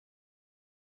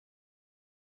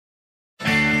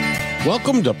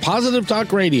Welcome to Positive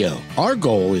Talk Radio. Our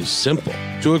goal is simple: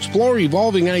 to explore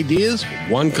evolving ideas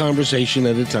one conversation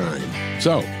at a time.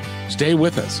 So, stay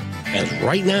with us as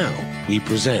right now we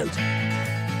present.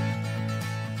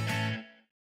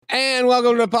 And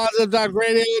welcome to Positive Talk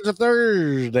Radio. It's a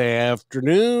Thursday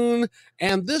afternoon,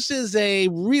 and this is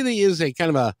really is a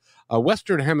kind of a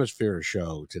Western Hemisphere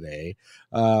show today.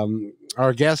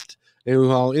 Our guest,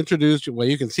 who I'll introduce, well,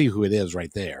 you can see who it is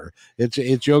right there.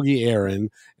 It's Yogi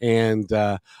Aaron, and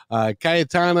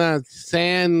Cayetana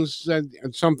Sands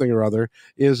something or other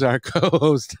is our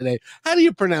co-host today. How do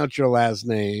you pronounce your last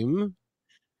name?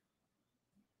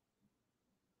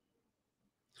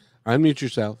 Unmute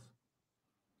yourself.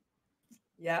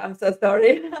 Yeah, I'm so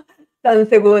sorry. Tan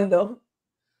segundo.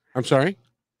 I'm sorry?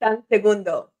 Tan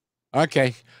segundo.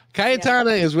 Okay.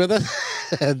 Cayetana is with us.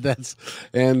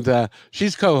 and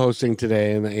she's co-hosting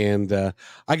today. And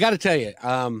I got to tell you,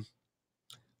 the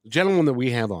gentleman that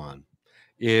we have on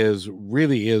is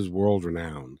world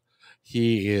renowned.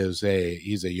 He's a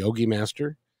yogi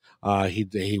master.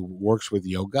 He works with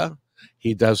yoga.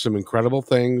 He does some incredible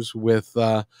things with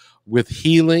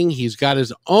healing. He's got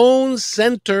his own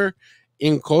center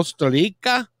in Costa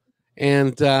Rica,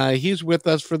 and he's with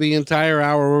us for the entire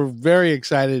hour. We're very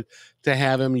excited to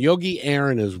have him. Yogi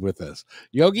Aaron is with us.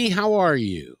 Yogi, how are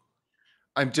you?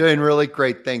 I'm doing really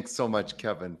great. Thanks so much,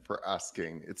 Kevin, for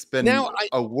asking. It's been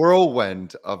a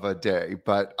whirlwind of a day,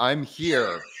 but I'm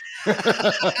here.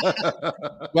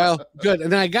 Well, good.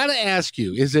 And I got to ask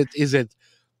you, is it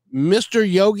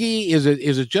Mr. Yogi? Is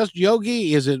it just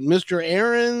Yogi? Is it Mr.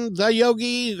 Aaron, the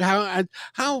Yogi?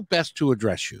 How best to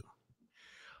address you?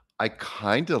 I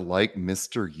kind of like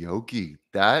Mr. Yogi.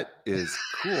 That is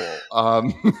cool.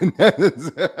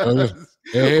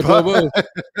 Hey,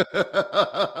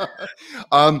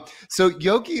 so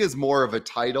Yogi is more of a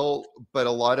title, but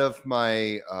a lot of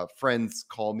my friends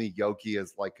call me Yogi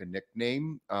as like a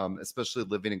nickname, especially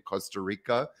living in Costa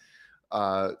Rica.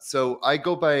 So I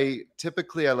go by,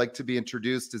 typically I like to be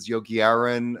introduced as Yogi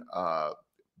Aaron,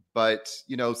 but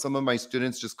some of my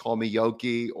students just call me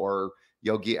Yogi or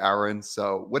Yogi Aaron.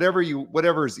 So whatever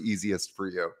is easiest for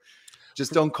you.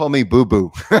 Just don't call me Boo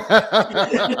Boo.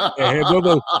 Hey, Boo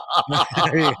Boo.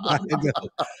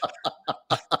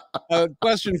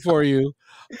 Question for you,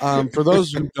 for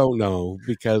those who don't know,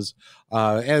 because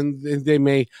and they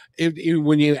may,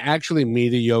 when you actually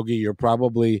meet a yogi, you're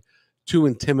probably too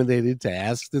intimidated to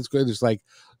ask this question. It's like,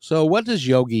 so what does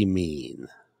yogi mean?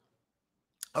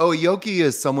 Oh, yogi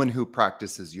is someone who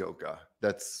practices yoga.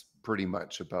 That's pretty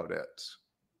much about it.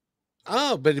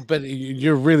 Oh, but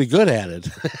you're really good at it.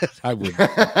 I would.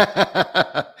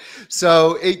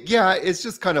 So it's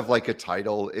just kind of like a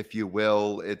title, if you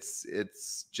will.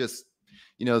 It's just,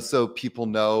 so people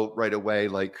know right away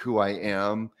like who I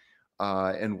am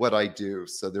and what I do.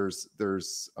 So there's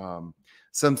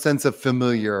some sense of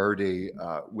familiarity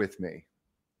with me.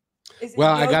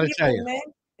 Well, I got to tell you.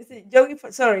 Is it yogi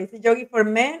for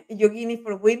men, yogini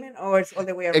for women, or it's all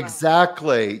the way around?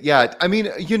 Exactly. Yeah. I mean,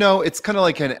 it's kind of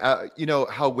like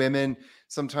how women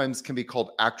sometimes can be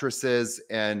called actresses,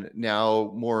 and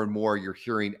now more and more you're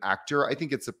hearing actor. I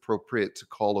think it's appropriate to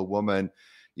call a woman,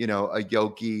 a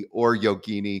yogi or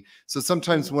yogini. So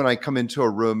sometimes when I come into a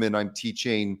room and I'm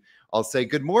teaching, I'll say,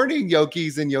 "Good morning,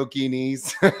 yogis and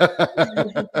yoginis."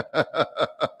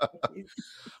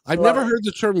 I've never heard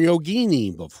the term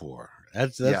yogini before.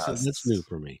 That's new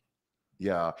for me.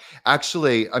 Yeah.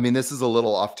 Actually, I mean, this is a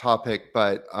little off topic,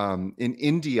 but in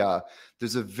India,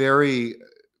 there's a very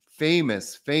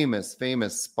famous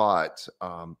spot,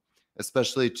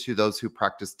 especially to those who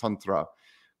practice Tantra,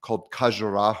 called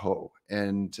Khajuraho.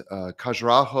 And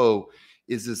Khajuraho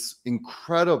is this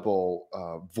incredible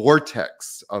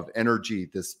vortex of energy,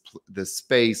 this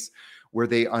space where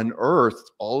they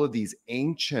unearthed all of these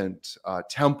ancient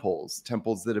temples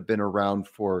that have been around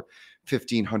for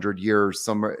 1,500 years,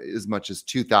 some as much as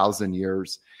 2,000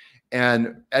 years.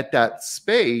 And at that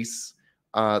space,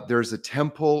 there's a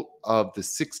temple of the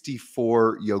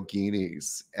 64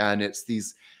 yoginis. And it's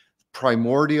these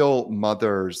primordial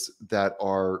mothers that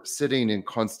are sitting in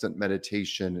constant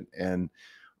meditation and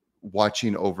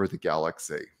watching over the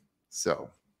galaxy.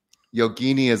 So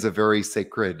yogini is a very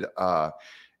sacred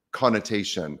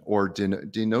connotation or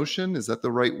denotion. Is that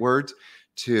the right word?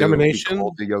 To Domination?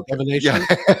 Yeah.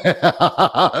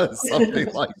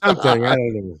 Something like that. Something. I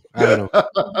don't know.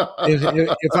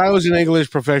 If I was an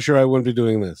English professor, I wouldn't be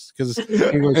doing this, because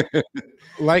English,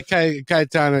 like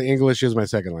Cayetana, English is my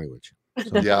second language.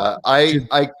 So. Yeah,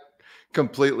 I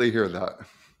completely hear that.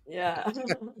 Yeah.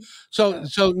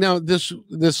 So now this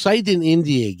site in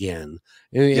India again.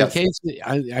 In Yes. case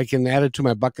I can add it to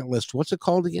my bucket list. What's it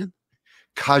called again?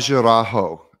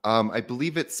 Khajuraho. I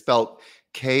believe it's spelled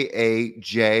Kajuraho.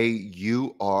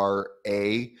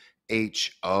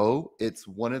 It's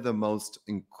one of the most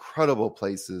incredible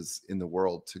places in the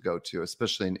world to go to,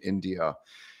 especially in India.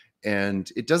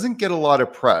 And it doesn't get a lot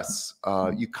of press.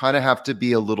 You kind of have to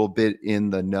be a little bit in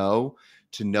the know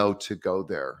to go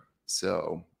there.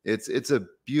 So it's a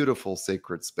beautiful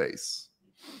sacred space.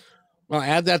 Well,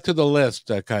 add that to the list,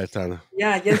 Cayetana.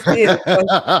 Yeah, yes, please.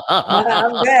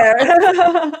 I'm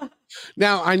there.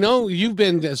 Now, I know you've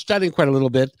been studying quite a little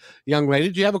bit, young lady.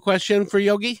 Do you have a question for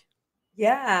Yogi?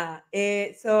 Yeah.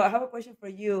 So I have a question for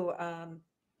you.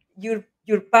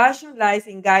 Your passion lies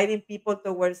in guiding people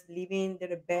towards living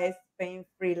their best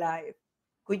pain-free life.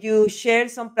 Could you share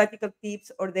some practical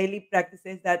tips or daily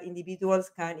practices that individuals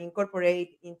can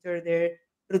incorporate into their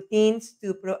routines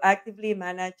to proactively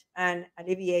manage and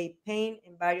alleviate pain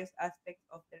in various aspects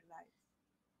of their lives?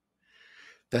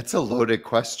 That's a loaded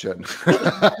question. That's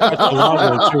a lot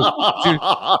of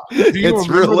it, too. Do you It's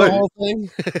remember the really whole thing?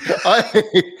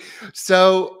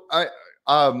 so I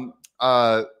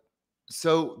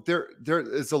so there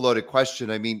is a loaded question.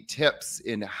 I mean, tips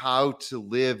in how to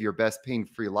live your best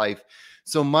pain-free life.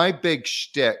 So my big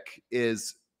shtick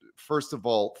is first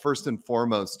and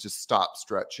foremost, to stop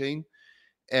stretching.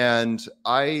 And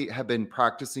I have been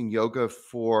practicing yoga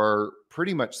for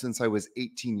pretty much since I was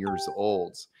 18 years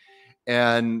old.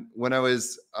 And when I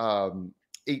was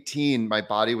 18, my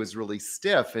body was really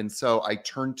stiff. And so I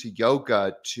turned to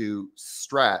yoga to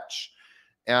stretch.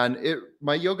 And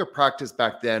my yoga practice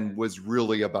back then was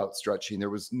really about stretching.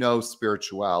 There was no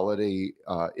spirituality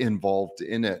involved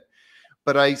in it.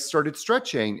 But I started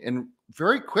stretching, and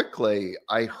very quickly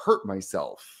I hurt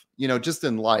myself, just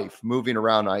in life, moving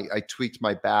around. I tweaked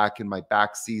my back and my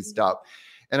back seized up.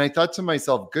 And I thought to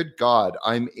myself, good God,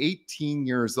 I'm 18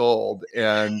 years old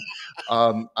and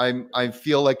I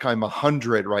feel like I'm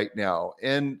 100 right now.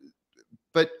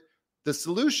 But the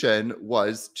solution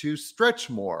was to stretch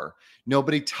more.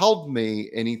 Nobody told me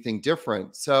anything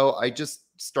different. So I just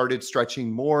started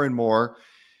stretching more and more.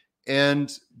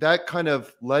 And that kind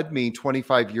of led me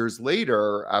 25 years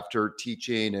later, after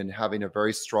teaching and having a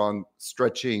very strong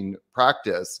stretching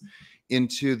practice,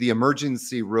 into the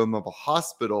emergency room of a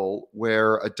hospital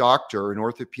where a doctor, an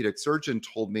orthopedic surgeon,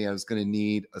 told me I was going to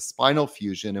need a spinal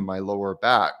fusion in my lower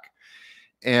back.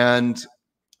 And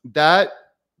that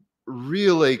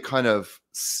really kind of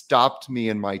stopped me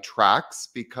in my tracks,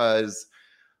 because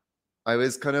I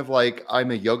was kind of like, I'm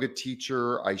a yoga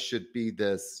teacher. I should be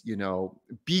this,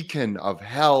 beacon of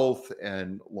health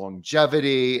and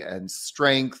longevity and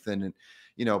strength and,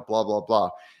 blah, blah, blah.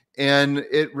 And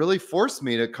it really forced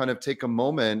me to kind of take a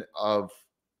moment of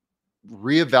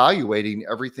reevaluating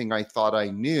everything I thought I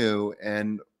knew.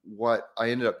 And what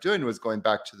I ended up doing was going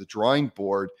back to the drawing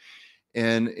board.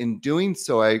 And in doing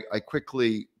so, I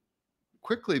quickly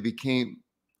became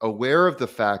aware of the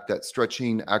fact that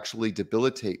stretching actually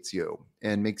debilitates you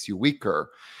and makes you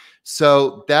weaker.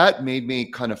 So that made me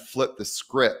kind of flip the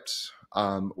script,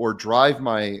 or drive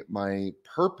my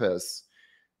purpose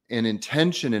and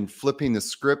intention in flipping the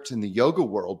script in the yoga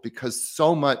world, because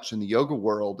so much in the yoga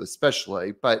world,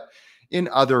 especially, but in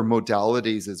other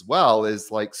modalities as well,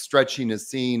 is like stretching is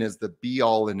seen as the be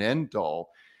all and end all.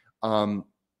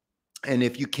 And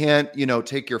if you can't,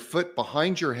 take your foot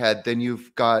behind your head, then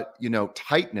you've got,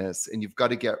 tightness, and you've got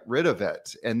to get rid of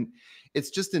it. And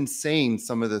it's just insane,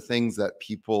 some of the things that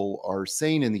people are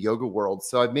saying in the yoga world.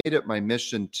 So I've made it my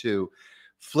mission to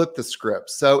flip the script.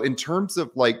 So in terms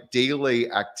of like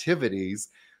daily activities,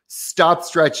 stop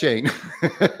stretching.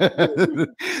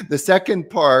 The second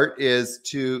part is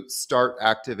to start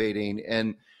activating.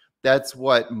 And that's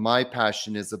what my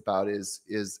passion is about,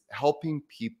 is helping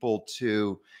people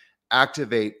to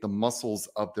activate the muscles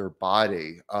of their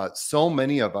body. So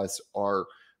many of us are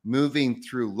moving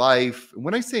through life.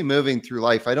 When I say moving through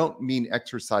life, I don't mean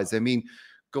exercise. I mean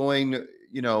going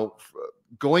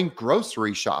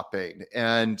grocery shopping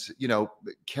and,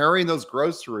 carrying those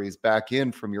groceries back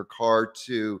in from your car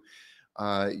to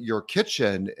your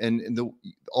kitchen, and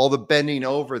all the bending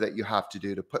over that you have to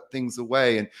do to put things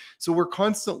away. And so we're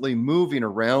constantly moving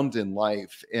around in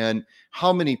life. And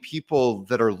how many people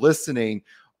that are listening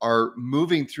are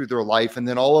moving through their life, and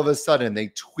then all of a sudden they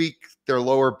tweak their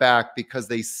lower back because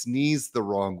they sneezed the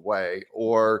wrong way,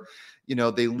 or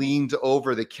they leaned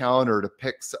over the counter to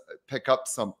pick up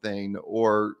something,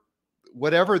 or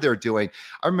whatever they're doing.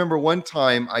 I remember one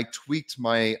time I tweaked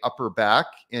my upper back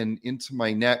and into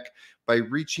my neck by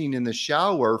reaching in the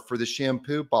shower for the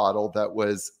shampoo bottle that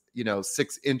was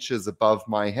 6 inches above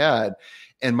my head,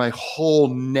 and my whole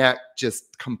neck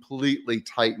just completely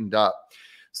tightened up.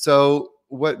 So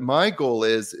what my goal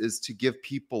is to give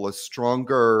people a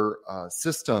stronger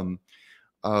system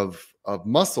of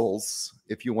muscles,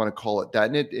 if you want to call it that.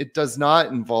 And it does not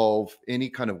involve any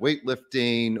kind of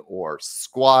weightlifting or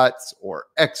squats or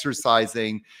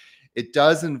exercising. It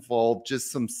does involve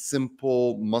just some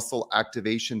simple muscle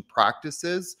activation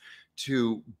practices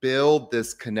to build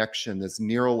this connection, this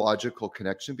neurological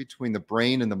connection between the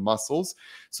brain and the muscles,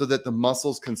 so that the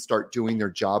muscles can start doing their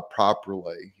job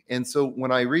properly. And so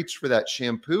when I reached for that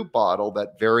shampoo bottle,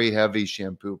 that very heavy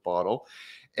shampoo bottle,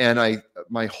 and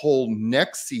my whole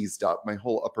neck seized up, my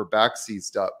whole upper back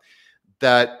seized up,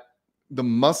 that the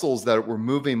muscles that were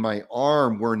moving my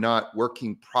arm were not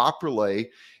working properly.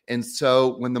 And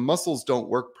so when the muscles don't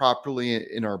work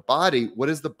properly in our body, what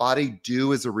does the body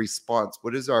do as a response?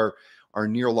 What does our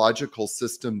neurological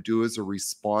system do as a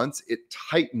response? It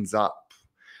tightens up.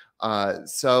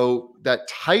 So that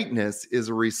tightness is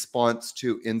a response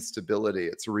to instability.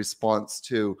 It's a response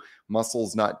to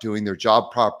muscles not doing their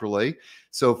job properly.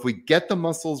 So if we get the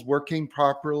muscles working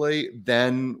properly,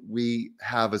 then we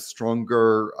have a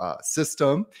stronger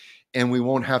system, and we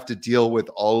won't have to deal with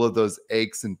all of those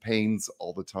aches and pains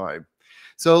all the time.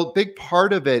 So a big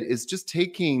part of it is just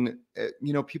taking,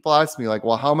 people ask me like,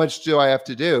 well, how much do I have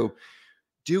to do?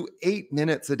 Do 8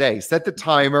 minutes a day. Set the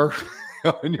timer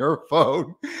on your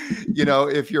phone.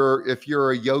 If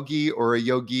you're a yogi or a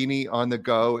yogini on the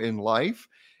go in life,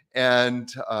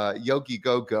 and yogi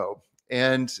go,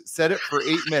 and set it for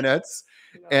 8 minutes,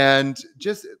 and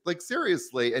just like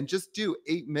seriously, and just do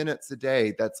 8 minutes a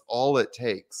day. That's all it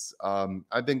takes.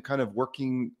 I've been kind of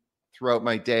working throughout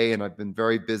my day, and I've been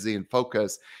very busy and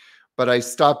focused, but I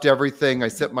stopped everything. I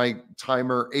set my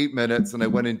timer 8 minutes, and I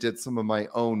went and did some of my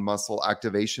own muscle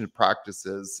activation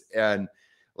practices. And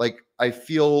like, I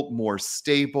feel more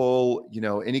stable.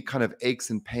 Any kind of aches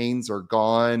and pains are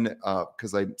gone,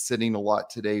 because I'm sitting a lot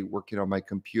today working on my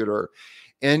computer.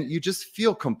 And you just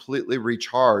feel completely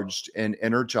recharged and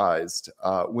energized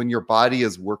when your body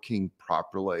is working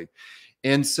properly.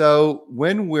 And so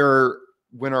when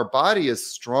our body is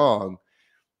strong,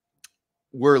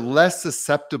 we're less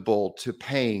susceptible to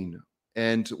pain.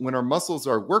 And when our muscles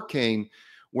are working,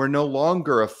 we're no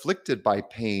longer afflicted by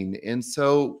pain. And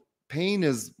so pain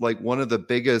is like one of the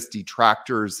biggest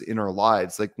detractors in our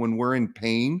lives. Like when we're in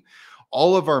pain,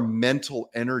 all of our mental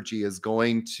energy is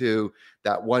going to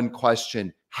that one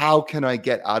question: how can I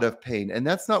get out of pain? And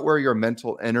that's not where your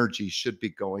mental energy should be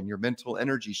going. Your mental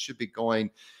energy should be going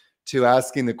to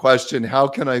asking the question, how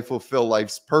can I fulfill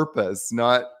life's purpose?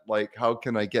 Not like, how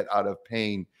can I get out of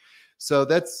pain? So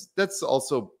that's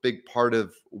also a big part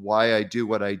of why I do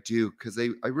what I do, because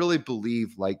I really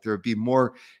believe like there would be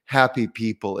more happy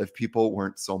people if people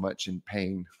weren't so much in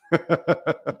pain.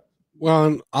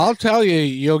 Well, I'll tell you,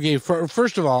 Yogi,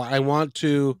 first of all, I want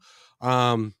to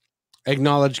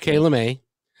acknowledge Kayla May.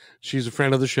 She's a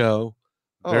friend of the show.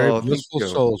 Very blissful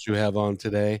souls you have on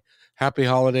today. Happy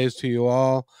holidays to you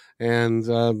all. And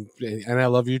I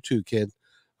love you too, kid.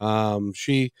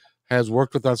 She has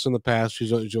worked with us in the past.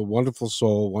 She's a wonderful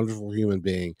soul, wonderful human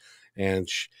being. And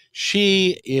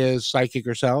she is psychic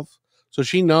herself. So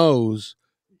she knows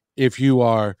if you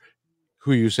are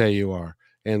who you say you are.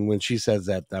 And when she says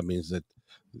that, that means that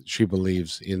she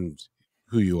believes in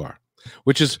who you are,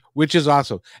 which is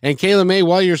awesome. And Kayla May,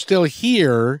 while you're still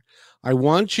here, I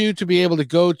want you to be able to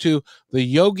go to the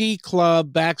Yogi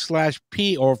Club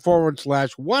 /P or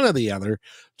 / one or the other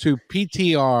to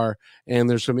PTR, and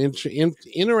there's some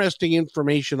interesting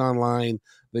information online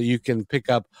that you can pick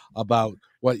up about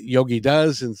what Yogi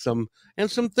does and some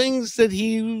things that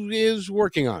he is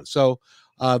working on. So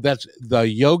that's the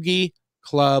Yogi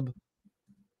Club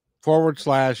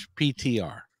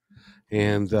 /PTR,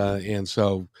 and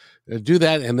so do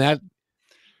that. And that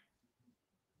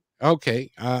okay,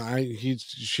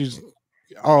 she's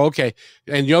oh, okay,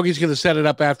 and Yogi's going to set it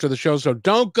up after the show, so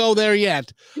don't go there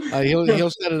yet. He'll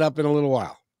set it up in a little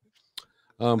while.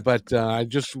 But I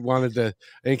just wanted to,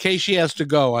 in case she has to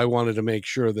go, I wanted to make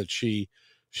sure that she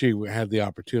had the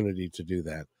opportunity to do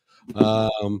that.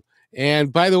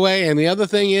 And by the way, and the other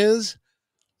thing is,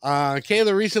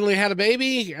 Kayla recently had a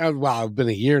baby. Well, it's been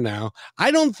a year now. I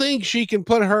don't think she can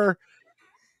put her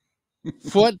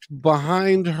foot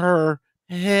behind her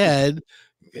head.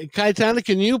 Kaitana,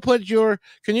 can you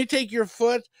take your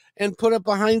foot and put it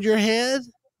behind your head?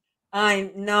 I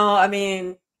know. I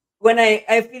mean, when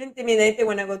I feel intimidated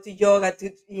when I go to yoga to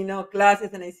classes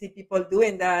and I see people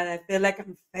doing that, and I feel like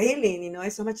I'm failing.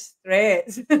 It's so much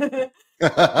stress. Yeah.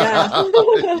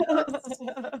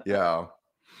 Yeah.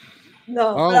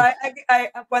 No, but I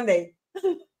one day.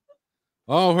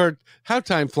 Oh, how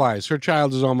time flies. Her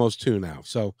child is almost 2 now.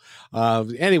 So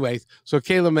anyway, so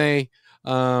Kayla May,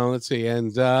 Let's see.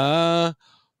 And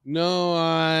no,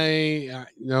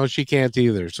 she can't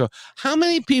either. So how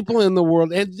many people in the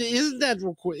world, and isn't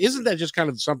that just kind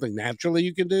of something naturally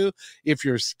you can do? If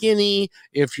you're skinny,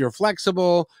 if you're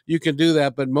flexible, you can do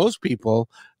that. But most people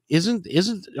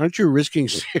aren't you risking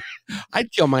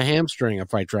I'd kill my hamstring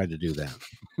if I tried to do that.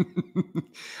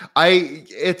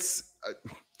 It's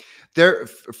there.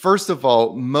 First of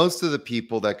all, most of the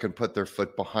people that can put their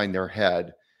foot behind their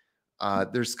head,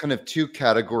 there's kind of two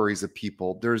categories of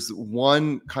people. There's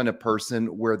one kind of person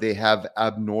where they have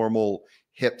abnormal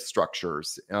hip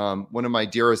structures. One of my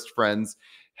dearest friends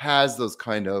has those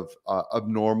kind of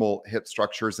abnormal hip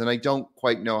structures, and I don't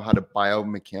quite know how to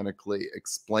biomechanically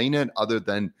explain it other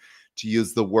than to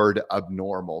use the word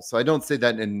abnormal. So I don't say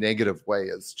that in a negative way.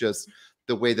 It's just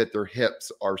the way that their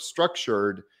hips are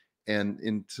structured and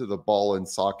into the ball and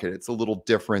socket. It's a little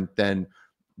different than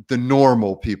the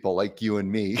normal people like you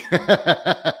and me.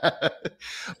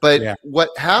 But Yeah.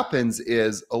 what happens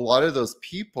is a lot of those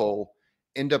people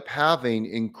end up having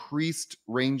increased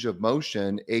range of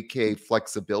motion, aka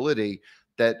flexibility,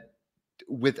 that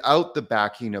without the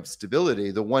backing of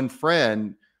stability, the one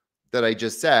friend that I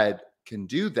just said can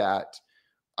do that.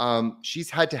 She's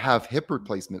had to have hip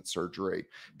replacement surgery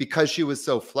because she was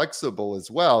so flexible as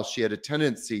well. She had a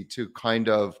tendency to kind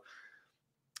of,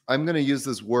 I'm going to use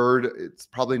this word, it's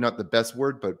probably not the best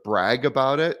word, but brag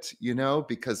about it,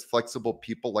 because flexible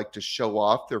people like to show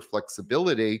off their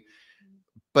flexibility.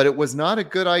 But it was not a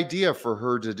good idea for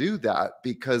her to do that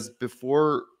because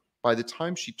by the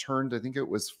time she turned, I think it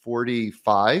was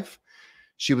 45,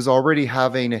 she was already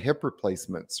having a hip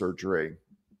replacement surgery.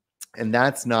 And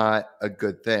that's not a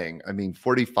good thing. I mean,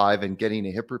 45 and getting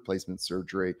a hip replacement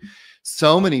surgery.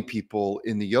 So many people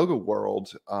in the yoga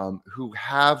world who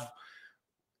have,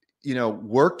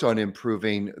 worked on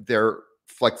improving their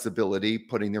flexibility,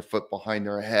 putting their foot behind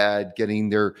their head, getting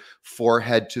their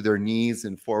forehead to their knees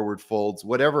and forward folds,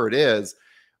 whatever it is.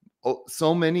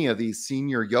 So many of these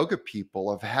senior yoga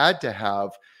people have had to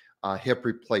have hip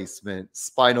replacement,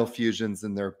 spinal fusions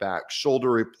in their back,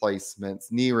 shoulder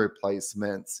replacements, knee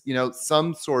replacements,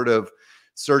 some sort of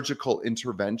surgical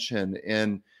intervention.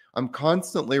 And I'm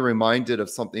constantly reminded of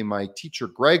something my teacher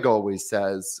Greg always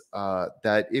says,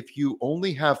 that if you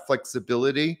only have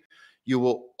flexibility, you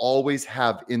will always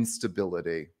have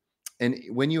instability. And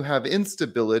when you have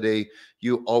instability,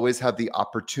 you always have the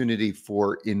opportunity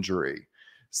for injury.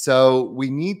 So we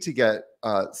need to get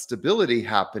stability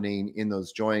happening in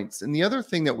those joints. And the other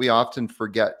thing that we often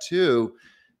forget too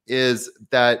is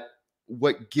that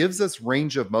what gives us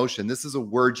range of motion, this is a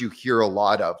word you hear a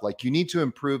lot of, like you need to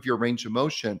improve your range of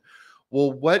motion.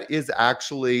 Well, what is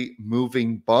actually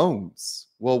moving bones?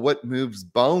 Well, what moves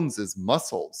bones is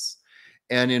muscles.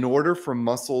 And in order for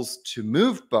muscles to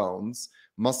move bones,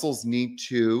 muscles need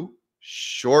to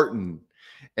shorten.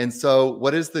 And so,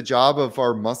 what is the job of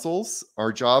our muscles?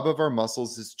 Our job of our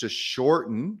muscles is to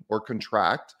shorten or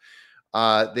contract.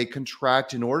 They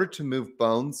contract in order to move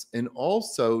bones and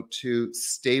also to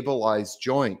stabilize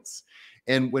joints.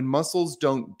 And when muscles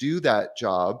don't do that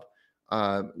job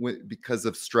because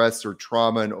of stress or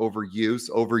trauma and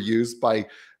overuse by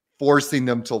forcing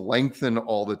them to lengthen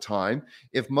all the time.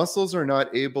 If muscles are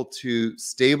not able to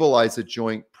stabilize a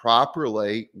joint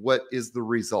properly, what is the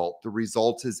result? The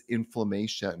result is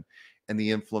inflammation. And the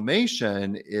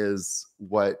inflammation is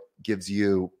what gives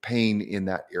you pain in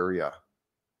that area.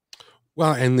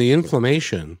 Well, and the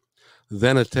inflammation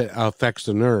then affects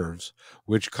the nerves,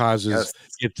 which causes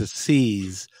it to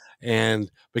seize.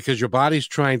 And because your body's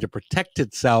trying to protect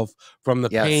itself from the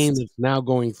pain that's now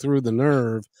going through the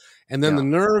nerve, and then the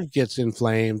nerve gets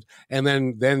inflamed, and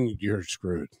then you're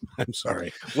screwed. I'm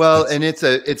sorry. Well, and it's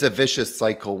a vicious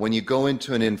cycle. When you go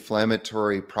into an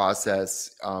inflammatory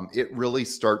process, it really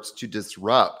starts to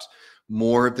disrupt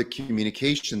more of the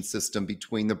communication system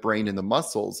between the brain and the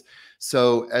muscles.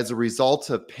 So as a result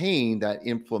of pain, that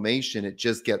inflammation, it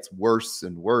just gets worse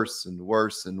and worse and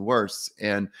worse and worse.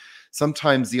 And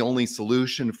sometimes the only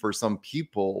solution for some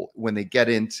people when they get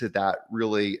into that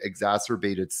really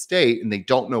exacerbated state and they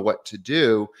don't know what to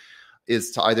do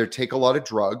is to either take a lot of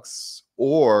drugs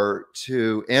or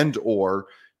to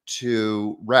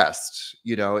rest,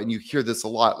 and you hear this a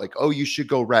lot, like, oh, you should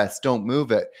go rest, don't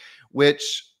move it,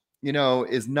 which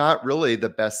is not really the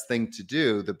best thing to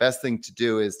do. The best thing to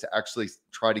do is to actually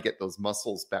try to get those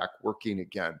muscles back working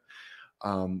again,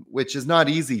 which is not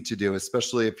easy to do,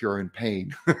 especially if you're in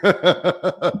pain.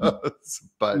 But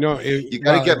you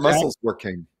got to get muscles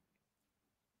working.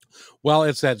 Well,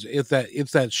 it's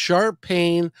that sharp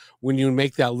pain when you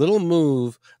make that little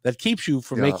move that keeps you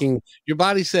from making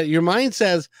your mind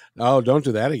says, oh, don't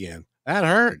do that again. that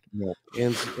hurt. Yeah.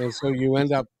 And so you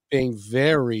end up being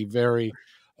very, very,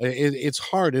 it's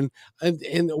hard. And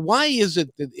why is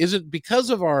it that, is it because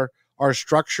of our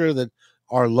structure that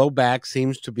our low back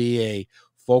seems to be a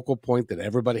focal point that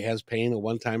everybody has pain at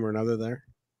one time or another there?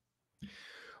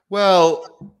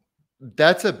 Well,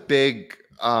 that's a big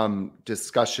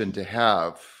discussion to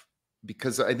have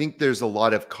because I think there's a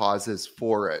lot of causes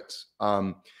for it.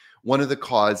 One of the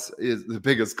cause is the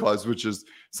biggest cause, which is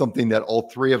something that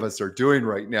all three of us are doing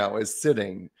right now, is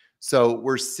sitting. So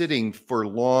we're sitting for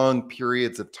long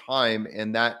periods of time,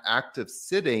 and that act of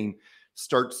sitting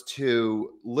starts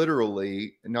to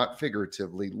literally, not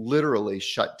figuratively, literally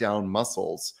shut down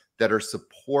muscles that are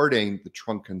supporting the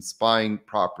trunk and spine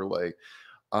properly.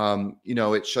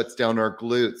 It shuts down our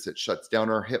glutes, it shuts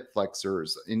down our hip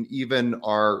flexors, and even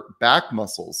our back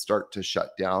muscles start to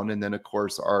shut down. And then, of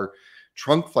course, our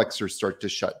trunk flexors start to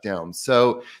shut down.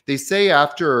 So they say,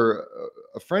 after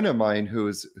a friend of mine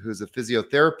who's a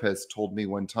physiotherapist told me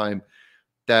one time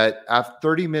that after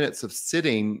 30 minutes of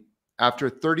sitting,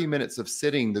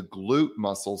 the glute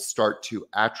muscles start to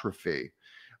atrophy.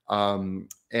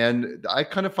 And I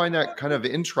kind of find that kind of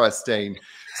interesting.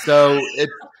 So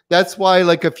that's why,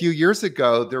 like, a few years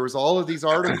ago, there was all of these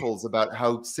articles about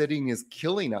how sitting is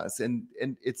killing us, and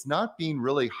it's not being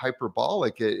really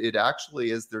hyperbolic. It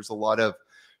actually is. There's a lot of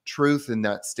truth in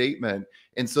that statement.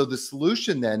 And so the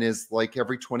solution then is, like,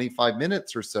 every 25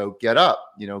 minutes or so, get up,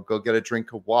 go get a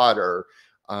drink of water,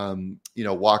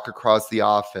 walk across the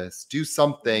office, do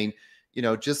something,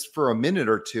 just for a minute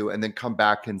or two, and then come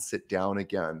back and sit down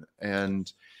again.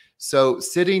 And so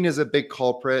sitting is a big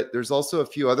culprit. There's also a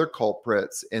few other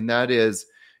culprits, and that is,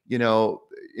 in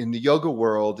the yoga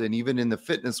world and even in the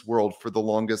fitness world, for the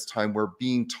longest time, we're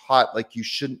being taught, like, you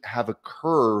shouldn't have a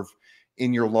curve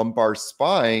in your lumbar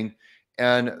spine.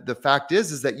 And the fact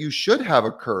is that you should have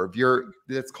a curve.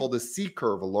 That's called a C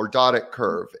curve, a lordotic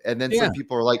curve. And then some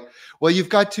people are like, well, you've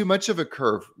got too much of a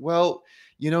curve. Well,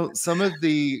 some of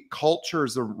the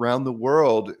cultures around the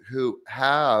world who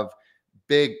have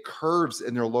big curves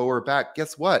in their lower back,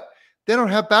 guess what? They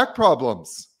don't have back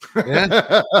problems.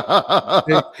 Yeah.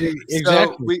 Exactly.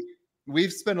 So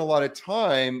we've spent a lot of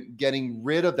time getting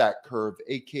rid of that curve,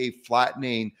 aka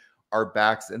flattening our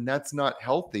backs, and that's not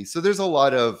healthy. So there's a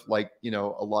lot of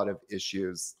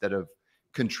issues that have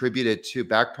contributed to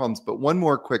back problems. But one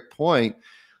more quick point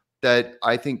that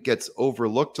I think gets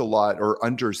overlooked a lot or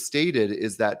understated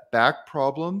is that back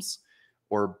problems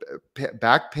or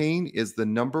back pain is the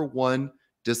number one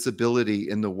disability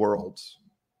in the world.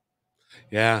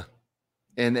 Yeah.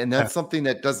 And that's something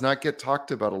that does not get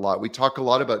talked about a lot. We talk a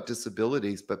lot about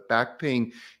disabilities, but back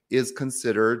pain is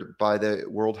considered by the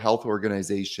World Health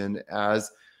Organization as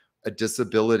a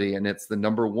disability, and it's the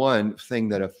number one thing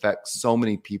that affects so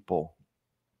many people.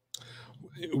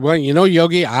 Well,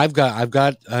 Yogi, I've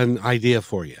got an idea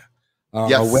for you.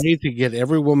 Yes. A way to get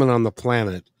every woman on the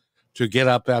planet to get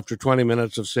up after 20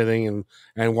 minutes of sitting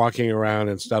and walking around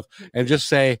and stuff, and just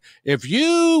say, if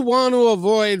you want to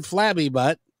avoid flabby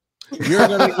butt, you're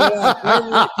going to get up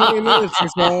every 20 minutes or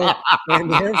so,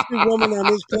 and every woman on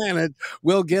this planet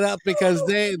will get up because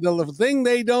the thing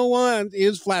they don't want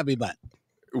is flabby butt.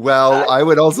 Well, I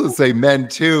would also say men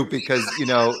too, because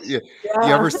you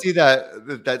ever see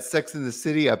that Sex in the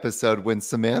City episode when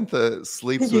Samantha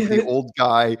sleeps with the old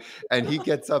guy and he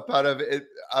gets up out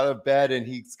of bed and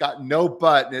he's got no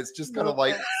butt and it's just kind of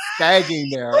like sagging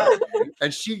there,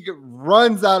 and she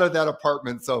runs out of that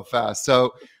apartment so fast.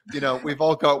 So we've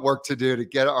all got work to do to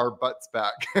get our butts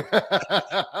back.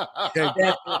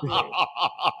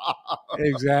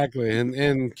 Exactly.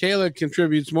 And Kayla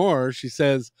contributes more. She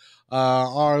says,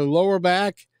 our lower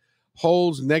back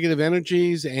holds negative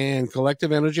energies and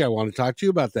collective energy. I want to talk to you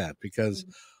about that because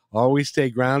always stay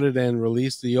grounded and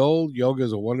release the old. Yoga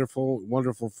is a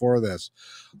wonderful for this.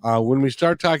 When we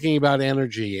start talking about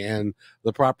energy and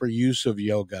the proper use of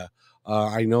yoga,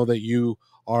 I know that you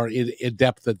are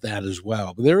adept at that as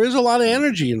well. But there is a lot of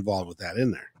energy involved with that,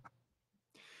 isn't there?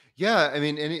 Yeah, I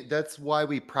mean, and that's why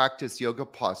we practice yoga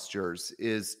postures,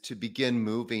 is to begin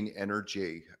moving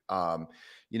energy.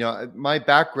 My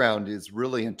background is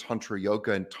really in Tantra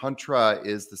yoga, and Tantra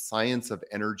is the science of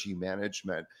energy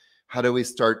management. How do we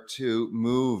start to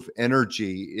move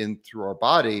energy in through our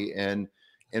body and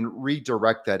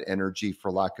redirect that energy,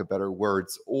 for lack of better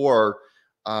words, or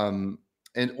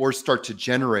start to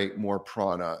generate more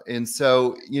prana? And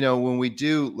so, when we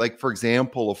do, like, for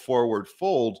example, a forward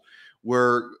fold,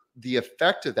 where the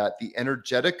effect of that, the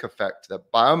energetic effect, the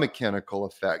biomechanical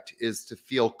effect, is to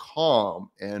feel calm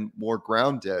and more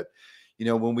grounded.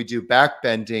 when we do back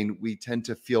bending, we tend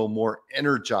to feel more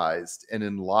energized and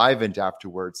enlivened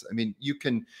afterwards. I mean, you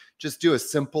can just do a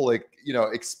simple,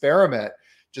 experiment.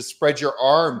 Just spread your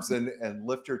arms and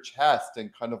lift your chest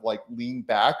and kind of like lean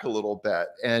back a little bit.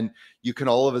 And you can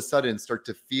all of a sudden start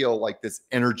to feel like this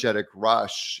energetic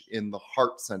rush in the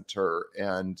heart center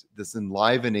and this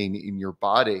enlivening in your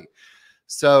body.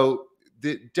 So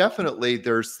definitely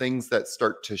there's things that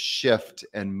start to shift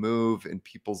and move in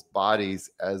people's bodies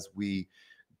as we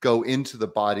go into the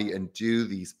body and do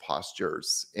these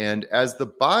postures. And as the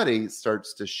body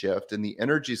starts to shift and the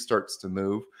energy starts to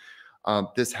move,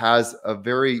 this has a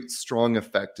very strong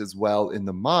effect as well in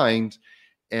the mind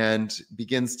and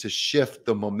begins to shift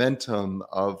the momentum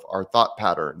of our thought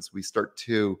patterns. We start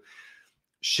to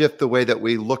shift the way that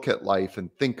we look at life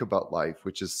and think about life,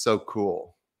 which is so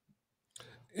cool.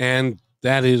 And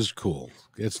that is cool.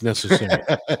 It's necessary.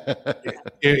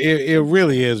 It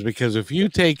really is, because if you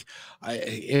take,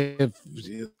 if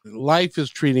life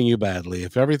is treating you badly,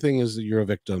 if everything is that you're a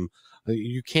victim,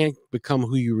 you can't become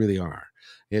who you really are.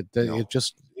 It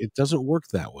doesn't work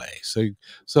that way.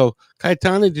 So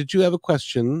Kaitana, did you have a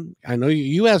question? I know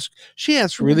you asked. She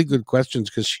asks really good questions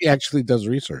because she actually does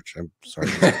research. I'm sorry.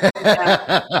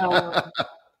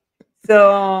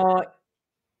 So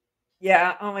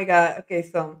yeah, oh my God. Okay,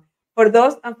 so for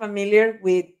those unfamiliar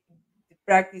with the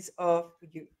practice of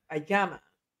ayama,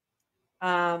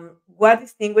 what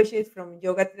distinguishes from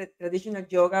traditional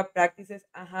yoga practices,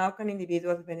 and how can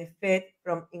individuals benefit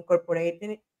from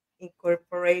incorporating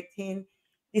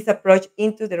this approach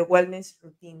into their wellness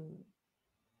routine?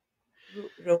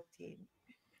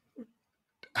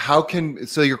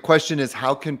 So your question is,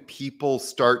 how can people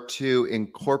start to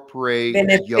incorporate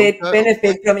Benefit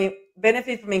yoga?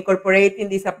 benefit from incorporating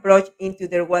this approach into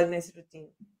their wellness routine.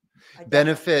 Ayama.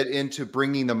 Benefit into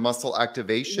bringing the muscle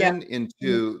activation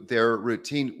into their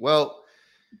routine? Well,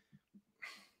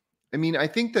 I mean, I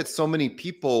think that so many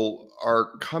people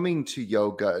are coming to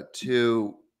yoga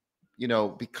to,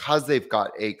 because they've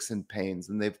got aches and pains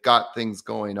and they've got things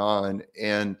going on,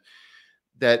 and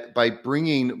that by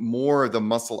bringing more of the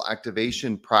muscle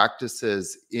activation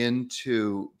practices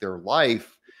into their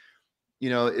life,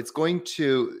 it's going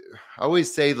to, I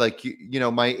always say, like,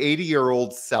 my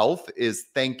 80-year-old self is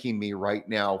thanking me right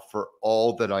now for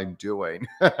all that I'm doing.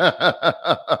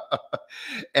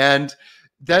 And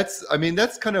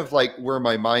that's kind of like where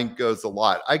my mind goes a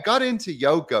lot. I got into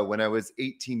yoga when I was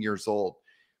 18 years old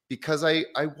because I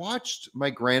watched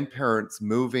my grandparents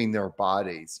moving their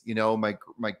bodies. My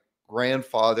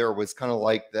grandfather was kind of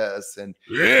like this and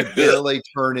could barely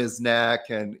turn his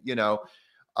neck, and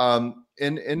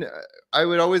and I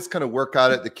would always kind of work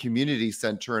out at the community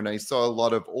center, and I saw a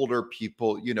lot of older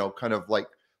people, kind of like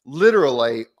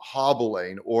literally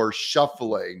hobbling or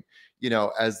shuffling,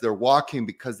 as they're walking,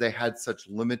 because they had such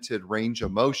limited range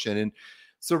of motion. And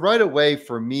so right away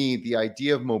for me, the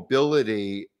idea of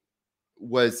mobility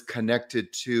was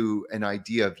connected to an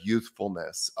idea of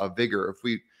youthfulness, of vigor. If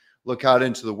we look out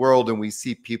into the world and we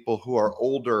see people who are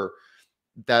older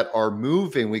that are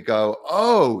moving, we go,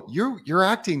 oh, you're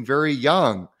acting very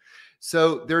young.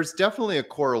 So there's definitely a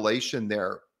correlation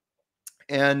there.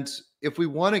 And if we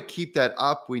want to keep that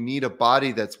up, we need a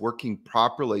body that's working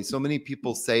properly. So many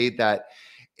people say that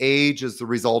age is the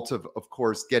result of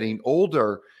course, getting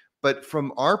older. But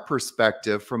from our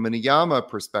perspective, from an Ayama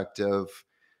perspective,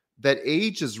 that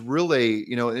age is really,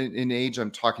 in age, I'm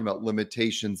talking about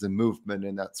limitations in movement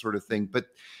and that sort of thing. But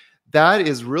that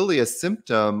is really a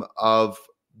symptom of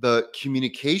the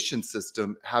communication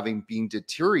system having been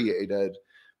deteriorated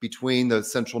between the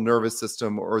central nervous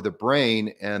system or the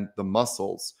brain and the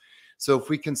muscles. So if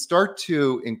we can start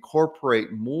to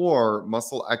incorporate more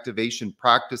muscle activation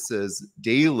practices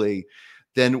daily,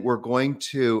 then we're going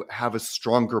to have a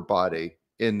stronger body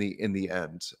in the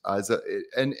end.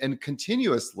 And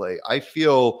continuously, I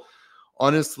feel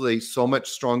honestly so much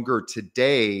stronger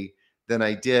today than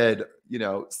I did,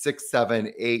 6,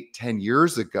 7, 8, 10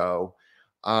 years ago.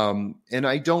 And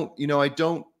I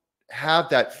don't have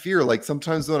that fear. Like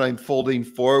sometimes when I'm folding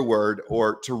forward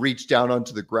or to reach down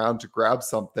onto the ground to grab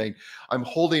something, I'm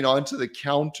holding onto the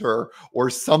counter or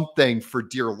something for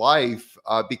dear life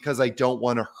because I don't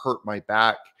want to hurt my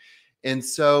back. And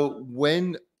so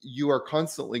when you are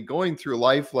constantly going through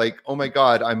life like, oh my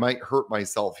God, I might hurt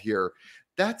myself here,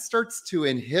 that starts to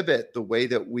inhibit the way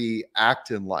that we act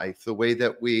in life, the way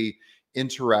that we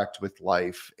interact with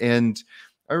life. And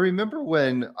I remember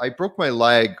when I broke my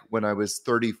leg when I was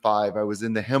 35, I was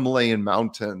in the Himalayan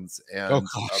mountains, and a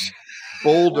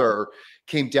boulder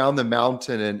came down the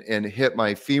mountain and hit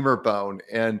my femur bone.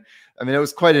 And I mean, it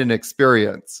was quite an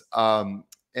experience.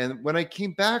 And when I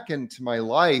came back into my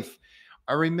life,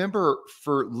 I remember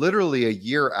for literally a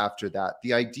year after that,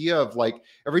 the idea of like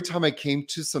every time I came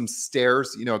to some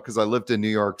stairs, because I lived in New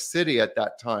York City at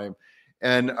that time,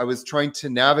 and I was trying to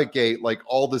navigate like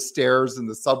all the stairs in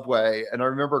the subway, and I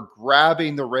remember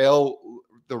grabbing the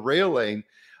railing,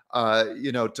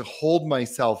 to hold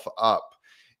myself up.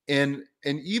 And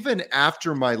even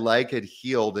after my leg had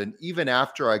healed, and even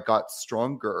after I got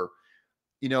stronger,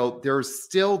 there's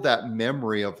still that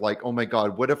memory of like, oh my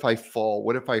God, what if I fall?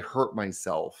 What if I hurt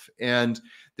myself? And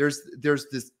there's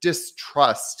this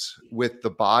distrust with the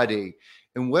body.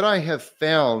 And what I have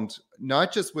found,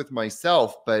 not just with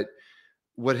myself, but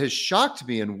what has shocked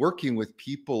me in working with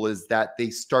people is that they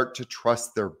start to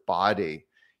trust their body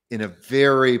in a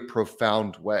very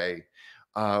profound way.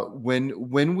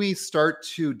 When we start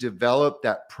to develop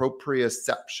that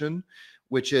proprioception,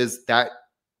 which is that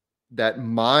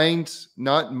brain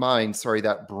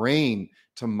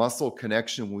to muscle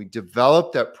connection, when we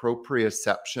develop that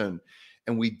proprioception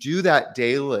and we do that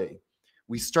daily,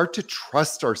 we start to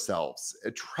trust ourselves,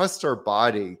 trust our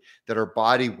body, that our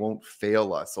body won't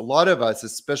fail us. A lot of us,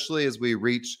 especially as we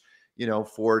reach,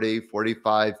 40,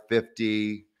 45,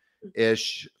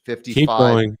 50-ish, 55. Keep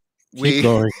going. Keep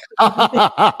going.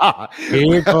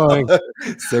 Keep going.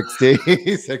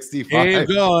 60, 65. Keep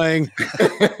going.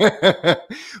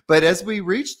 But as we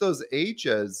reach those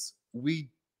ages, we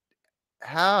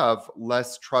have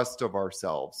less trust of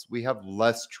ourselves. We have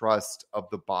less trust of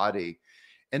the body.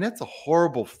 And it's a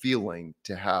horrible feeling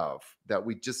to have, that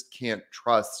we just can't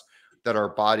trust that our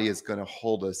body is going to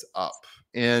hold us up.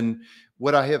 And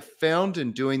what I have found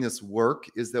in doing this work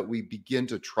is that we begin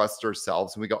to trust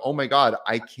ourselves and we go, oh my God,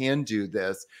 I can do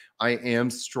this. I am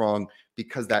strong,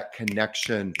 because that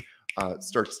connection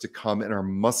starts to come and our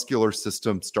muscular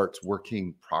system starts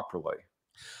working properly.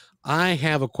 I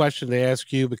have a question to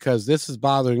ask you, because this is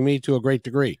bothering me to a great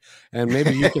degree, and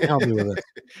maybe you can help me with it.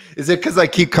 Is it because I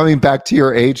keep coming back to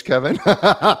your age, Kevin? No,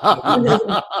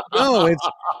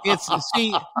 it's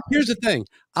see, here's the thing.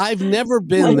 I've never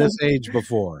been this age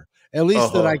before, at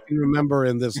least that I can remember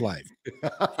in this life.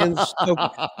 And so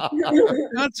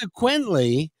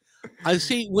consequently, I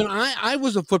see, when I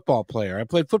was a football player, I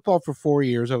played football for 4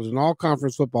 years. I was an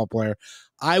all-conference football player.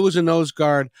 I was a nose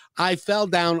guard. I fell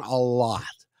down a lot.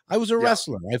 I was a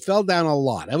wrestler. I fell down a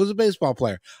lot. I was a baseball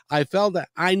player. I fell down.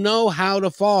 I know how to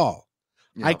fall.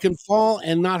 Yeah. I can fall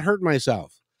and not hurt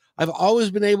myself. I've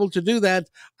always been able to do that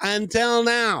until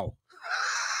now.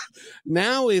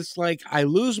 Now it's like I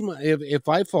lose my, if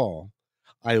I fall,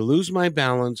 I lose my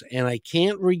balance and I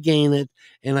can't regain it,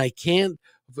 and I can't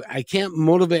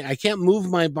motivate. I can't move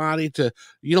my body to,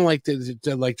 like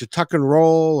to tuck and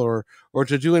roll or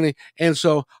to do anything. And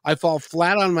so I fall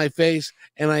flat on my face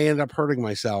and I end up hurting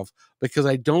myself because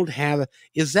I don't have it.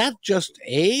 Is that just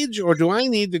age, or do I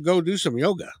need to go do some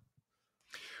yoga?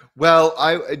 Well,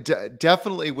 I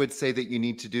definitely would say that you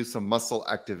need to do some muscle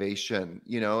activation,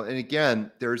 and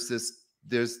again, we're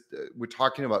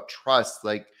talking about trust.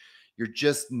 Like, you're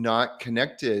just not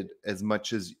connected as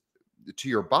much as to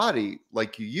your body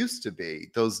like you used to be.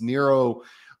 Those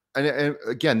and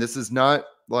again, this is not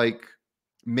like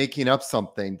making up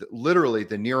something. Literally,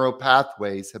 the neural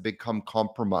pathways have become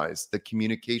compromised, the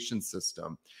communication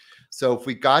system. So if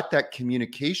we got that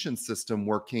communication system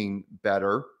working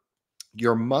better,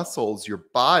 your muscles, your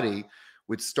body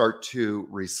would start to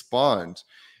respond.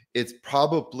 It's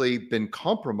probably been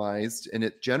compromised, and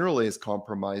it generally is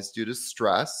compromised due to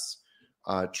stress,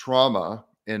 trauma,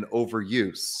 and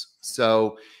overuse.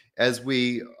 So as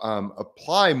we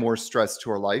apply more stress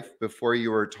to our life, before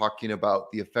you were talking about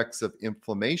the effects of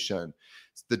inflammation,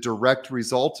 the direct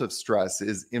result of stress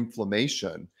is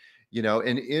inflammation,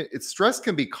 and stress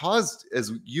can be caused,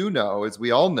 as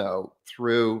we all know,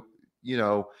 through,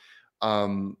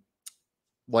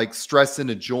 like stress in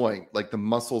a joint, like the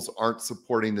muscles aren't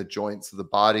supporting the joints of the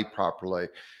body properly.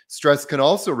 Stress can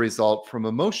also result from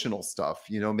emotional stuff.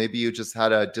 Maybe you just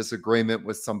had a disagreement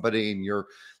with somebody and you're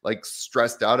like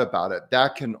stressed out about it.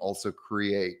 That can also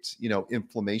create,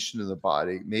 inflammation in the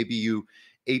body. Maybe you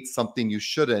ate something you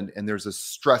shouldn't and there's a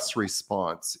stress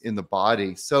response in the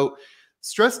body. So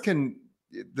stress the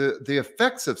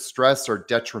effects of stress are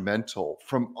detrimental.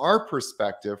 From our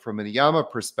perspective, from a Niyama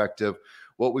perspective,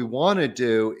 what we want to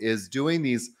do is doing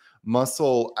these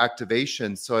muscle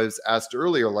activation. So I was asked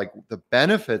earlier, like the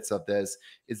benefits of this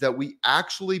is that we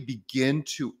actually begin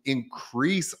to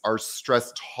increase our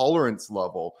stress tolerance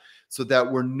level so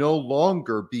that we're no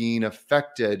longer being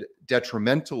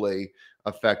detrimentally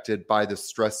affected by the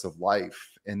stress of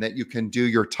life, and that you can do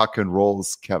your tuck and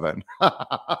rolls, Kevin.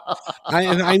 I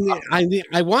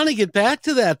want to get back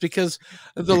to that, because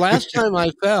the last time I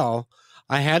fell,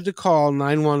 I had to call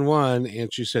 911,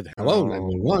 and she said, "Hello,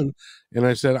 911." And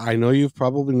I said, "I know you've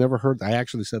probably never heard." I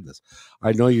actually said this.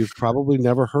 "I know you've probably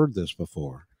never heard this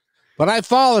before, but I've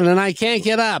fallen and I can't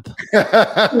get up."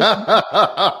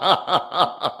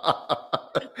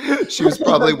 She was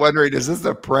probably wondering, is this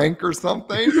a prank or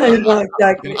something? No,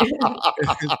 exactly.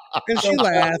 And she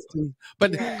laughed.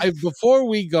 But Yeah. before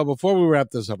we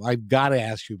wrap this up, I've got to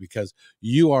ask you, because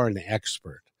you are an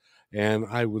expert, and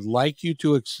I would like you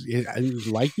to explain.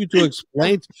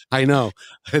 I know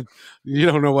you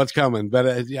don't know what's coming, but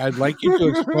I'd like you to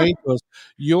explain to us.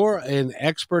 You're an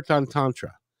expert on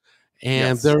Tantra,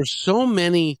 and Yes. there are so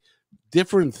many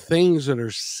different things that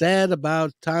are said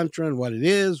about Tantra and what it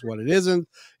is, what it isn't.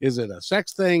 Is it a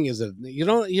sex thing? Is it, you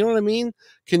know what I mean?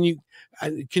 Can you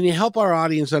help our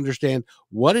audience understand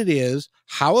what it is,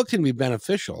 how it can be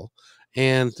beneficial,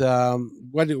 and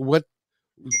what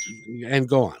and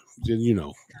go on. You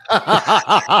know.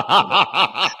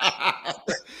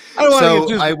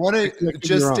 I want to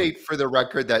just state for the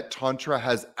record that Tantra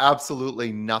has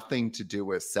absolutely nothing to do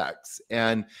with sex.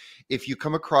 And if you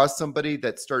come across somebody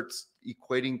that starts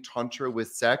equating Tantra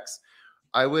with sex,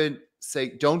 I would say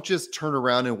don't just turn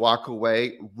around and walk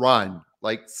away, run,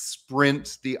 like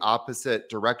sprint the opposite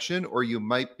direction, or you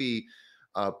might be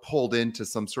pulled into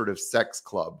some sort of sex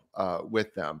club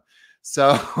with them.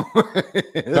 So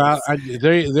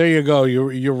there you go.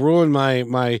 You ruined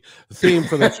my theme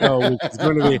for the show, which is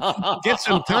going to be get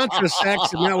some Tantra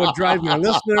sex, and that would drive my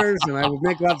listeners, and I would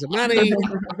make lots of money.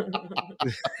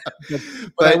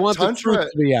 but I want Tantra, the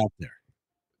truth to be out there.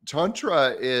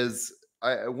 Tantra is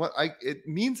it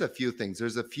means a few things.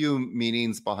 There's a few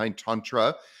meanings behind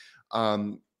Tantra.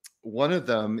 One of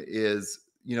them is,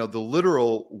 the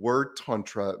literal word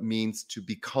Tantra means to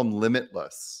become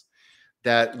limitless.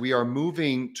 That we are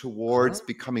moving towards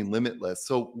becoming limitless.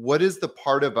 So what is the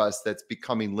part of us that's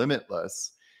becoming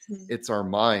limitless? It's our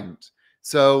mind.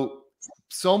 So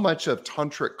much of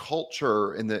tantric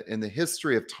culture in the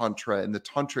history of Tantra and the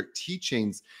tantric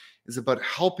teachings is about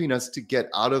helping us to get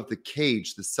out of the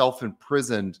cage, the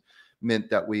self-imprisonment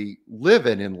that we live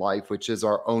in life, which is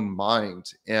our own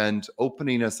mind, and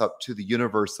opening us up to the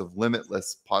universe of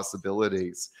limitless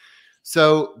possibilities.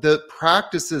 So the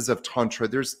practices of Tantra,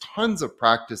 there's tons of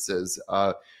practices.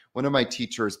 One of my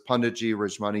teachers, Panditji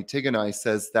Rajmani Tiganai,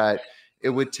 says that it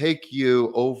would take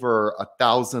you over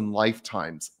 1,000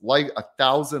 lifetimes, like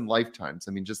 1,000 lifetimes.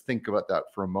 I mean, just think about that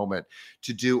for a moment,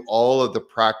 to do all of the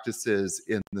practices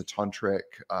in the Tantric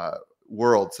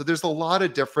world. So there's a lot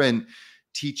of different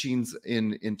teachings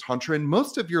in Tantra, and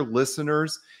most of your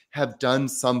listeners have done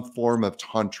some form of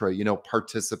Tantra,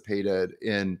 participated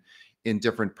in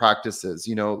different practices.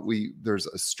 There's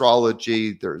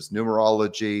astrology, there's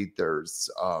numerology, there's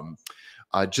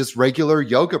just regular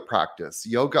yoga practice,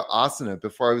 yoga asana.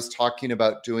 Before I was talking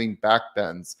about doing back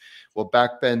bends. Well,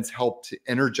 back bends help to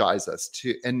energize us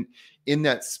and in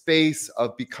that space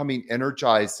of becoming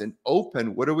energized and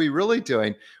open, what are we really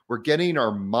doing? We're getting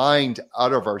our mind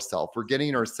out of ourself. We're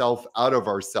getting ourself out of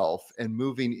ourself and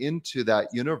moving into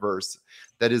that universe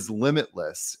that is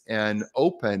limitless and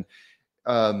open.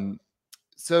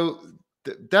 So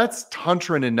that's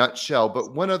Tantra in a nutshell.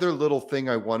 But one other little thing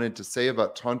I wanted to say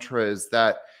about Tantra is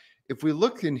that if we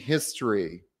look in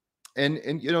history, and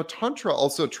Tantra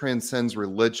also transcends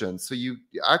religion. So you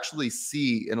actually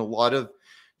see in a lot of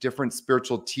different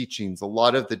spiritual teachings, a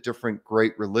lot of the different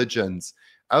great religions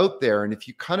out there. And if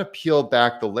you kind of peel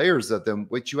back the layers of them,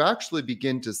 what you actually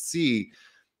begin to see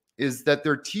is that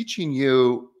they're teaching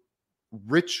you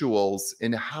rituals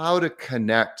in how to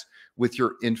connect with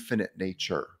your infinite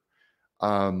nature.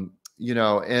 And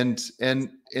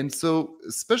so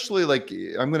especially, like,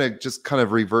 I'm going to just kind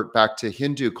of revert back to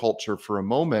Hindu culture for a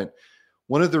moment.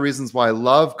 One of the reasons why I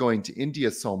love going to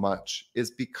India so much is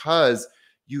because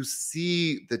you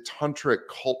see the tantric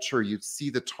culture, you see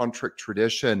the tantric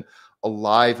tradition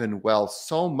alive and well.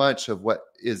 So much of what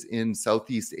is in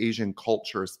Southeast Asian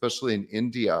culture, especially in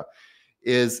India,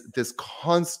 is this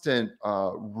constant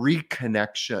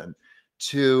reconnection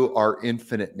to our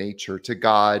infinite nature, to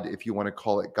God, if you want to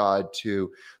call it God,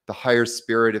 to the higher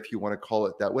spirit, if you want to call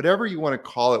it that. Whatever you want to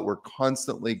call it, we're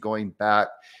constantly going back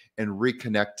and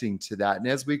reconnecting to that. And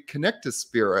as we connect to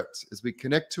spirit, as we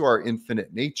connect to our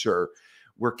infinite nature,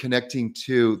 we're connecting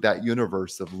to that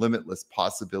universe of limitless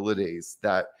possibilities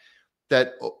that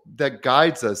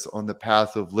guides us on the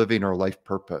path of living our life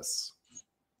purpose.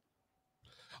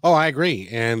 Oh, I agree.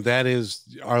 And that is,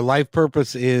 our life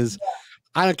purpose is,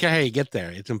 I don't care how you get there.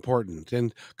 It's important.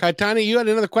 And Kaitani, you had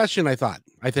another question, I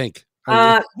think.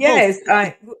 Yes.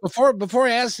 Before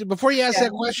you ask Yeah.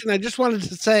 that question, I just wanted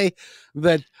to say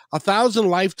that 1,000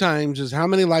 lifetimes is how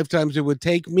many lifetimes it would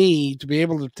take me to be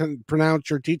able to pronounce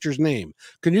your teacher's name.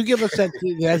 Can you give us that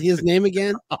his name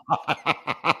again?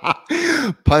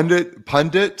 Pundit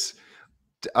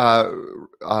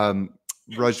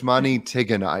Rajmani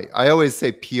Tiganai. I always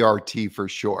say PRT for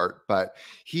short, but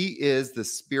he is the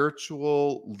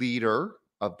spiritual leader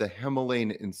of the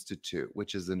Himalayan Institute,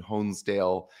 which is in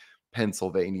Honesdale,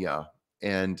 Pennsylvania.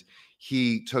 And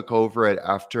he took over it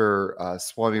after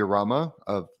Swami Rama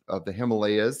of the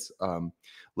Himalayas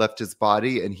left his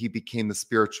body, and he became the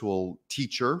spiritual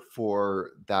teacher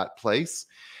for that place.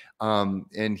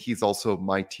 And he's also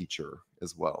my teacher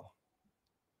as well.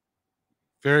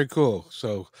 Very cool.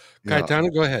 So, Yeah.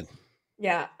 Kaitana, go ahead.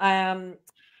 Yeah.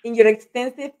 In your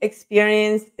extensive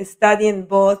experience studying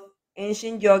both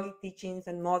ancient yogic teachings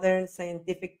and modern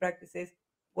scientific practices,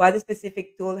 what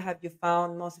specific tool have you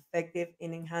found most effective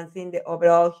in enhancing the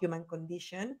overall human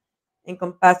condition,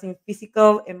 encompassing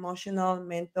physical, emotional,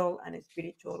 mental, and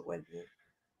spiritual well-being?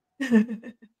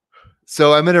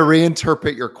 So I'm going to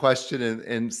reinterpret your question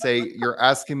and say you're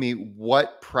asking me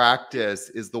what practice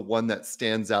is the one that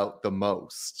stands out the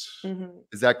most.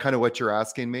 Is that kind of what you're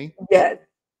asking me? Yes.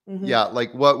 Yeah,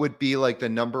 like what would be like the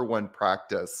number one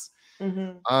practice?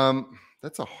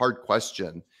 That's a hard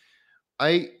question.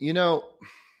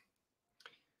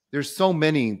 There's so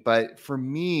many, but for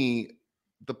me,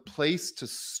 the place to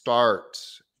start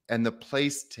and the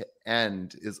place to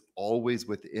end is always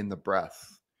within the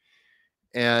breath.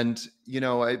 And,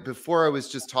 before I was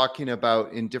just talking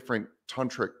about in different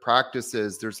tantric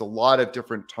practices, there's a lot of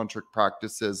different tantric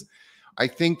practices. I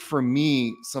think for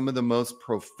me, some of the most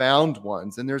profound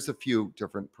ones, and there's a few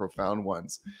different profound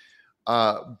ones,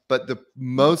 but the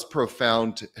most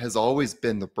profound has always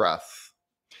been the breath.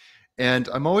 And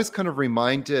I'm always kind of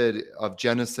reminded of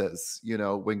Genesis,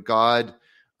 when God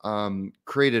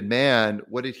created man,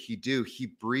 what did he do? He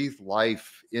breathed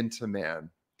life into man.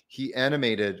 He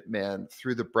animated man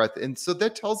through the breath. And so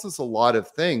that tells us a lot of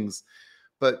things.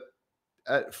 But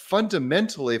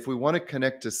fundamentally, if we want to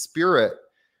connect to spirit,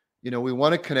 we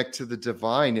want to connect to the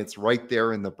divine. It's right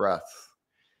there in the breath.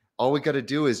 All we got to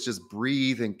do is just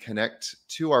breathe and connect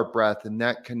to our breath. And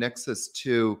that connects us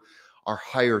to our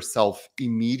higher self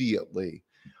immediately,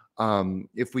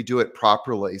 if we do it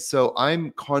properly. So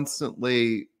I'm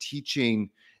constantly teaching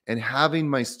and having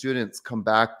my students come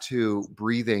back to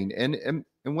breathing. And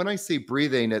when I say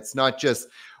breathing, it's not just,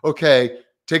 okay,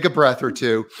 take a breath or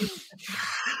two.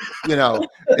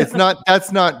 That's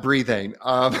not breathing.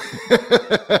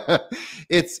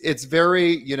 It's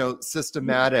very,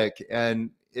 systematic,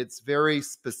 and it's very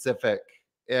specific,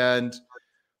 and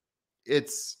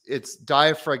it's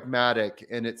diaphragmatic,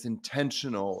 and it's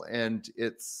intentional, and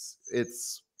it's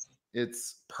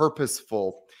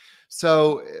purposeful.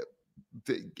 So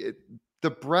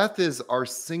the breath is our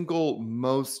single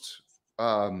most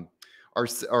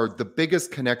the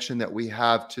biggest connection that we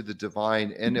have to the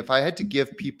divine. And if I had to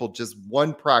give people just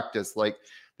one practice, like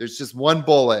there's just one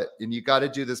bullet and you got to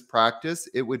do this practice,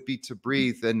 it would be to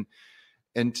breathe and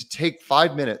to take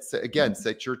 5 minutes. Again,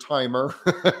 set your timer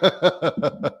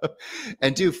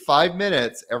and do 5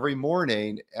 minutes every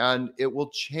morning, and it will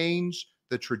change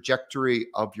the trajectory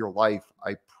of your life.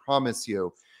 I promise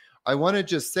you. I want to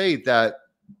just say that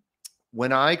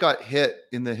when I got hit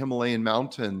in the Himalayan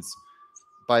mountains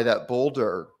by that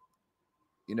boulder,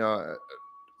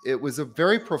 it was a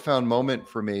very profound moment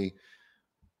for me.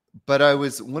 But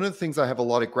one of the things I have a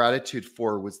lot of gratitude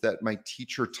for was that my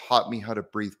teacher taught me how to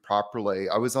breathe properly.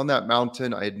 I was on that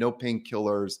mountain. I had no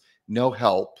painkillers, no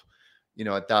help,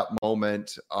 at that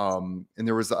moment. And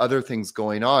there was other things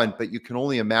going on, but you can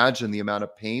only imagine the amount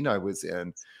of pain I was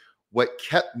in. What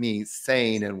kept me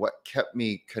sane and what kept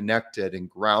me connected and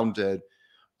grounded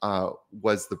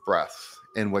was the breath,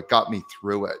 and what got me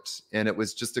through it. And it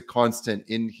was just a constant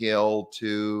inhale,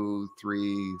 2,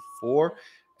 3, 4,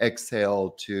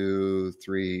 exhale, 2,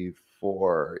 3,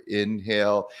 4,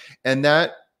 inhale. And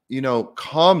that,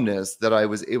 calmness that I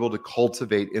was able to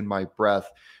cultivate in my breath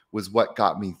was what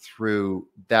got me through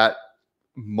that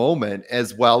moment,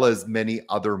 as well as many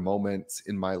other moments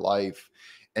in my life,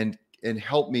 and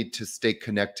helped me to stay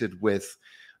connected with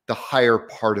the higher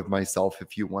part of myself,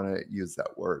 if you want to use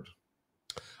that word.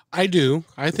 I do.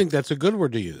 I think that's a good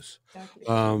word to use. Exactly.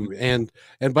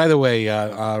 And by the way,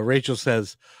 Rachel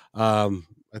says,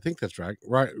 I think that's right.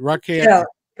 Raquel.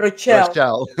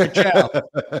 Rochelle.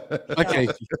 Okay.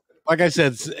 Like I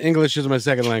said, English is my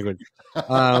second language.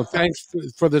 Thanks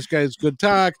for this, guys. Good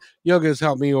talk. Yoga has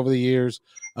helped me over the years,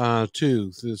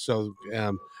 too. So,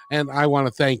 And I want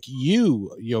to thank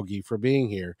you, Yogi, for being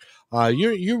here.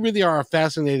 You really are a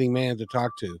fascinating man to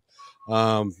talk to.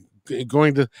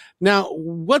 Going to now,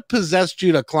 what possessed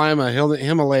you to climb a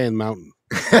Himalayan mountain?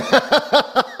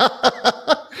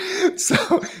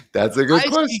 So that's a good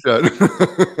question.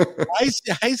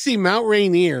 I see Mount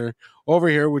Rainier over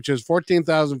here, which is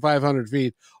 14,500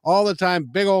 feet all the time.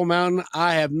 Big old mountain.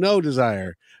 I have no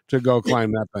desire to go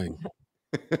climb that thing.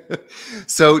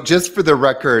 So just for the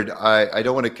record, I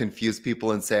don't want to confuse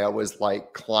people and say I was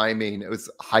like climbing, it was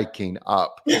hiking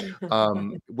up.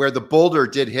 Where the boulder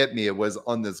did hit me, it was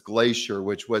on this glacier,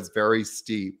 which was very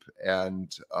steep.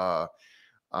 And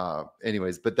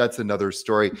anyways, but that's another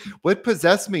story. What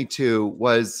possessed me to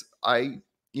was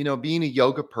being a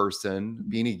yoga person,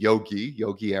 being a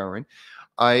Yogi Aaron,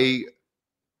 I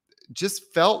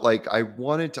just felt like I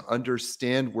wanted to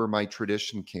understand where my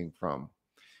tradition came from.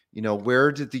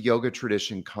 Where did the yoga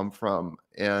tradition come from?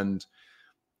 And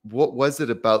what was it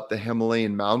about the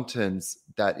Himalayan mountains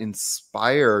that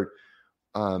inspired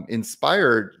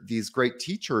these great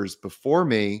teachers before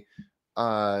me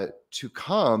to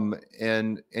come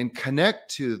and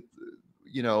connect to,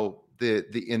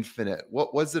 the infinite?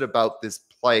 What was it about this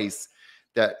place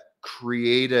that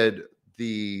created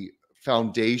the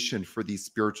foundation for these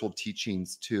spiritual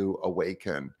teachings to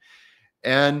awaken?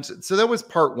 And so that was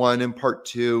part one. And part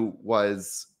two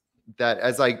was that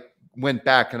as I went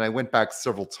back, and I went back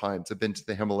several times, I've been to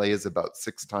the Himalayas about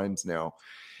 6 times now.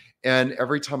 And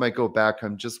every time I go back,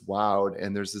 I'm just wowed.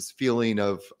 And there's this feeling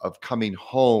of coming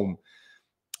home.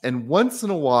 And once in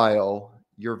a while,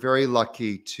 you're very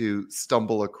lucky to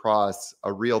stumble across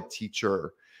a real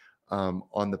teacher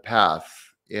on the path,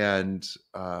 and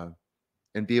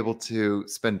be able to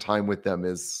spend time with them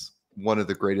is one of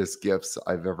the greatest gifts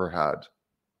I've ever had.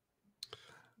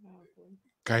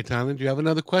 Gaetana, do you have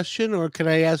another question, or can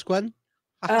I ask one?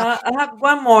 I have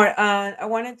one more. I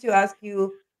wanted to ask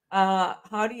you,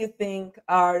 how do you think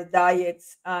our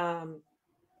diets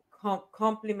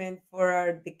complement for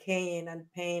our decaying and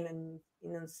pain and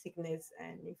sickness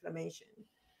and inflammation?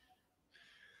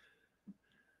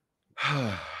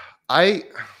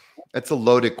 It's a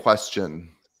loaded question.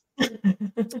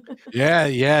 Yeah,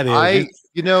 it is.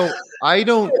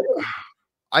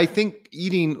 I think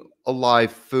eating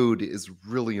alive food is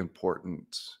really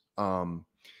important,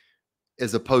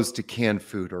 as opposed to canned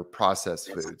food or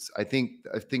processed foods. I think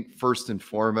first and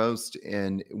foremost,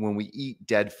 and when we eat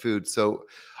dead food, so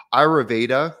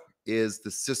Ayurveda is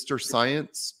the sister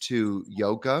science to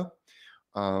yoga.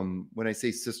 When I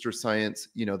say sister science,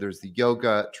 there's the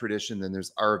yoga tradition, then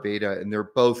there's Ayurveda, and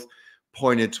they're both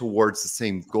pointed towards the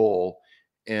same goal.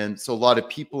 And so a lot of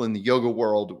people in the yoga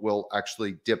world will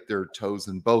actually dip their toes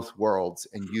in both worlds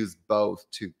and use both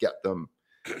to get them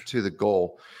to the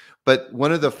goal. But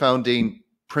one of the founding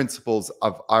principles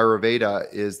of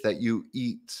Ayurveda is that you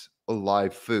eat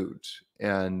alive food,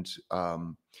 and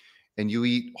you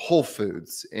eat whole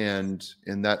foods and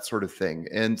that sort of thing.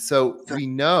 And so we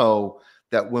know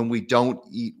that when we don't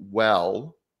eat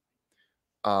well,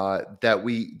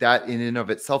 that in and of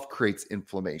itself creates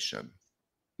inflammation.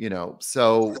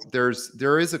 So there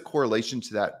is a correlation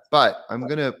to that, but I'm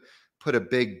going to put a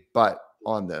big but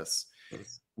on this.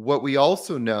 What we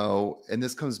also know, and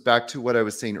this comes back to what I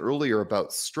was saying earlier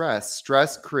about stress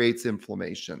creates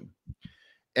inflammation.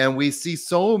 And we see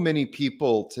so many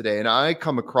people today, and I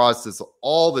come across this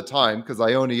all the time because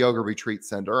I own a yoga retreat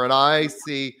center, and I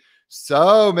see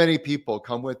so many people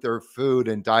come with their food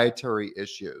and dietary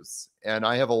issues. And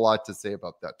I have a lot to say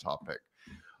about that topic.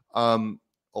 A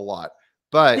lot.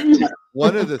 But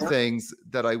one of the things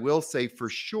that I will say for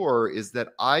sure is that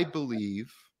I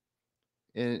believe,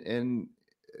 and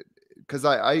because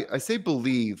I say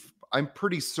believe, I'm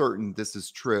pretty certain this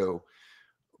is true.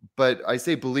 But I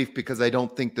say belief because I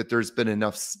don't think that there's been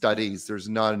enough studies. There's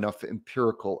not enough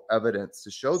empirical evidence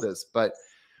to show this. But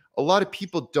a lot of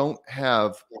people don't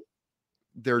have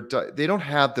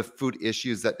the food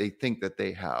issues that they think that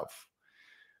they have.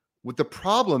 What the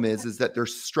problem is that they're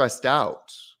stressed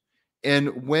out.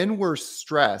 And when we're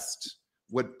stressed,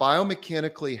 what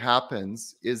biomechanically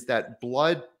happens is that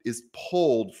blood is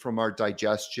pulled from our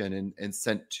digestion and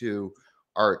sent to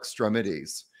our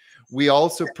extremities. We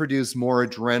also produce more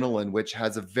adrenaline, which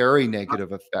has a very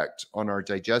negative effect on our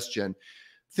digestion.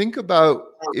 Think about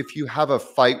if you have a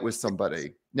fight with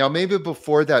somebody. Now, maybe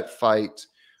before that fight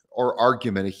or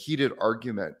argument, a heated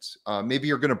argument, maybe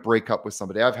you're going to break up with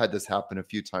somebody. I've had this happen a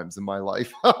few times in my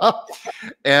life.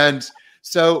 And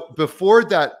so before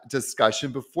that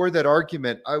discussion, before that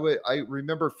argument, I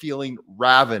remember feeling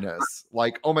ravenous,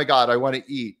 like, oh my God, I want to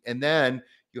eat. And then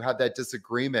you have that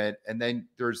disagreement, and then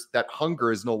there's that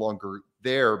hunger is no longer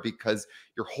there because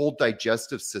your whole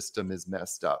digestive system is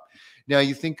messed up. Now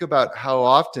you think about how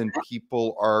often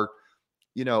people are,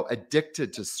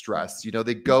 addicted to stress.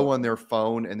 They go on their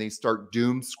phone and they start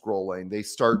doom scrolling. They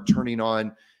start turning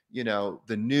on,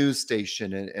 the news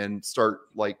station and start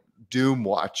like doom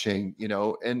watching,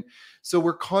 and so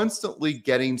we're constantly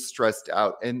getting stressed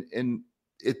out, and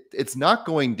it's not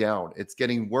going down. It's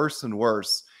getting worse and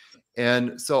worse.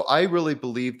 And so I really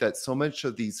believe that so much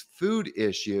of these food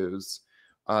issues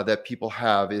that people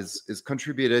have is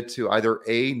contributed to either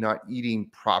A, not eating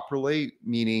properly,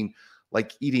 meaning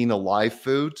like eating alive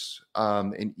foods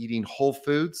and eating whole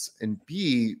foods, and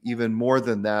B, even more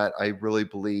than that, I really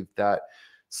believe that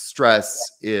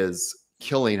stress is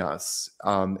killing us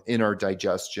in our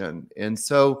digestion. And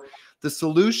so the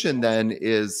solution then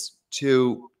is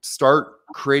to start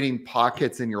creating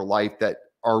pockets in your life that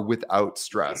are without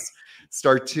stress.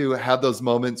 Start to have those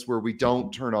moments where we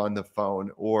don't turn on the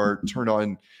phone or turn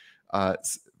on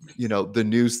the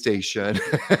news station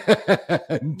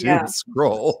and doom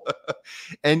scroll.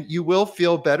 And you will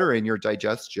feel better in your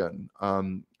digestion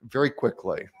very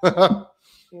quickly. Yeah,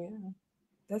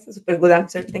 that's a super good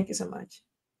answer. Thank you so much.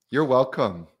 You're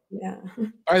welcome. Yeah.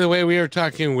 By the way, we are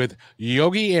talking with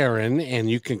Yogi Aaron, and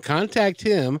you can contact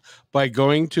him by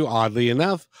going to, oddly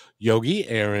enough, Yogi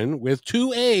Aaron with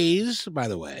 2 A's, by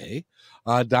the way,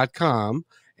 .com.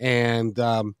 And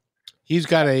he's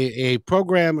got a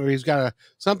program, or he's got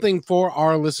something for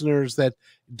our listeners that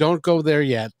don't go there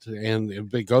yet, and if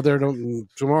they go there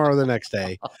tomorrow or the next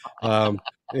day.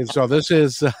 And so this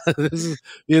is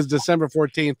December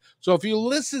 14th. So if you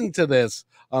listen to this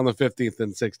on the 15th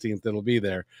and 16th, it'll be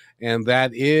there. And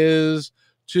that is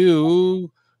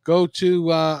to go to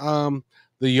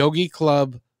the Yogi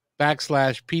Club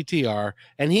 /PTR,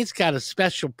 and he's got a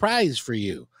special prize for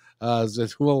you.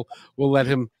 We'll let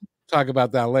him talk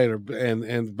about that later,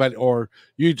 or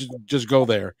you just go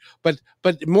there. But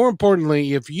more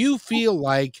importantly, if you feel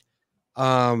like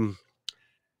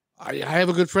I have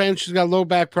a good friend, she's got low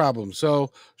back problems, so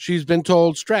she's been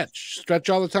told stretch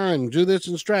all the time, do this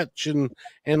and stretch, and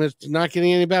it's not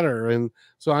getting any better. And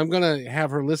so I'm gonna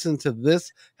have her listen to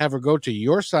this, have her go to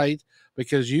your site,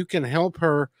 because you can help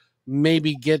her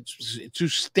maybe get to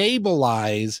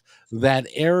stabilize that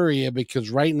area, because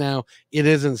right now it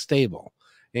isn't stable.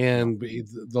 And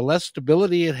the less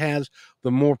stability it has,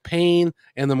 the more pain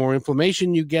and the more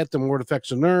inflammation you get, the more it affects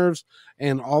the nerves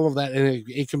and all of that. And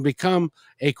it can become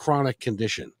a chronic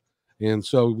condition. And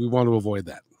so we want to avoid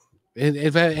that. And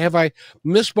have I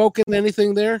misspoken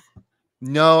anything there?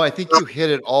 No, I think you hit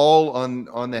it all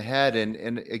on the head.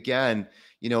 And again,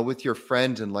 with your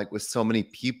friend and like with so many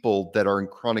people that are in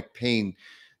chronic pain,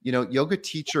 yoga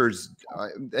teachers,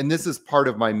 and this is part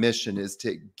of my mission, is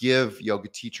to give yoga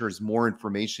teachers more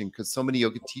information, because so many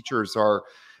yoga teachers are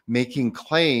making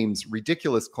claims,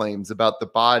 ridiculous claims about the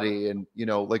body. And,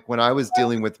 like when I was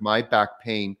dealing with my back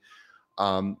pain,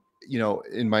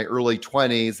 in my early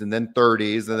 20s and then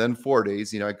 30s and then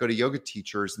 40s, I'd go to yoga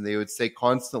teachers and they would say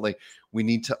constantly, we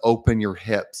need to open your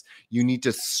hips. You need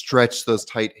to stretch those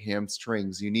tight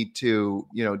hamstrings. You need to,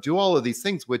 do all of these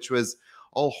things, which was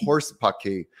all horse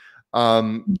pucky.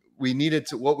 What we needed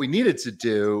to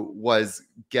do was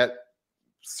get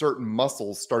certain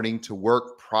muscles starting to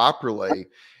work properly.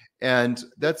 And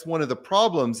that's one of the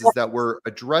problems, is that we're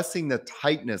addressing the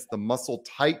tightness, the muscle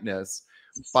tightness,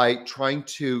 by trying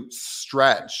to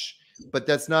stretch, but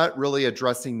that's not really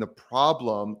addressing the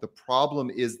problem. The problem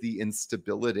is the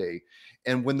instability.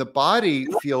 And when the body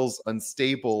feels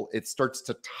unstable, it starts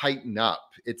to tighten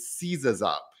up. It seizes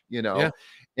up, Yeah.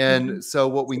 And so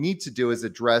what we need to do is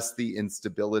address the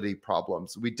instability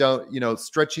problems. We don't,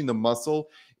 stretching the muscle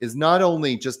is not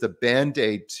only just a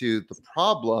Band-Aid to the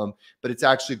problem, but it's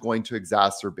actually going to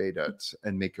exacerbate it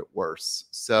and make it worse.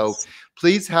 So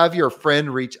please have your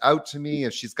friend reach out to me.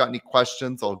 If she's got any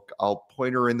questions, I'll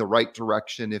point her in the right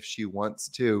direction if she wants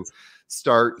to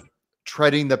start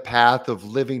treading the path of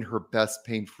living her best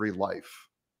pain-free life.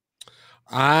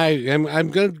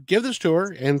 I'm going to give this to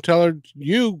her and tell her,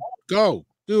 you go.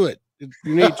 Do it.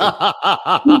 You need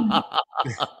to.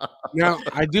 Now,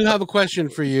 I do have a question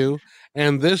for you,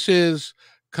 and this is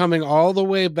coming all the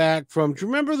way back from, do you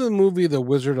remember the movie The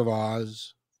Wizard of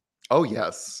Oz? Oh,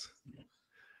 yes.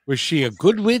 Was she a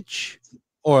good witch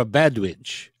or a bad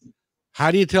witch?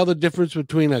 How do you tell the difference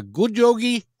between a good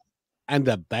yogi and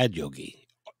a bad yogi?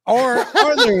 Or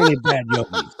are there any bad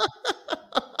yogis?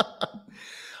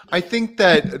 I think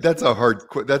that's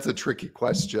a tricky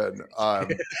question. I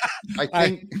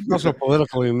think it's also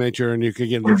political in nature, and you could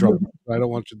get into trouble. I don't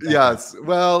want you to. Yes.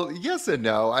 Well, yes and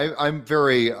no. I'm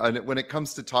very, when it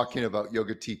comes to talking about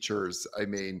yoga teachers, I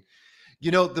mean,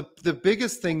 The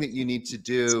biggest thing that you need to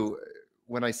do,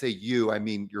 when I say you, I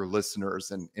mean your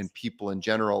listeners and people in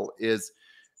general, is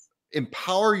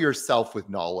empower yourself with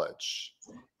knowledge.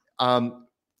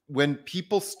 When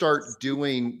people start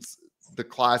doing the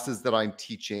classes that I'm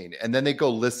teaching, and then they go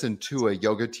listen to a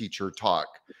yoga teacher talk,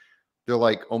 they're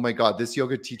like, oh my God, this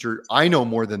yoga teacher, I know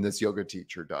more than this yoga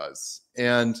teacher does.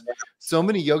 And so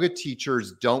many yoga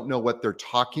teachers don't know what they're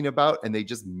talking about, and they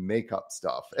just make up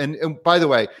stuff. And by the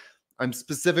way, I'm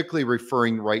specifically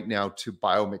referring right now to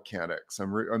biomechanics.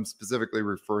 I'm specifically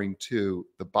referring to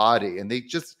the body, and they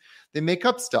make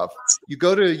up stuff. You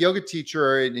go to a yoga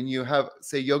teacher and you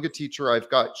say, yoga teacher, I've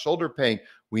got shoulder pain.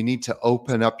 We need to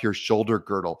open up your shoulder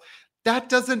girdle. That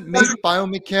doesn't make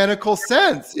biomechanical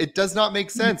sense. It does not make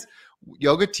sense.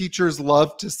 Yoga teachers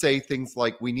love to say things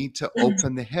like, we need to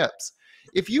open the hips.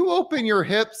 If you open your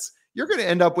hips, you're going to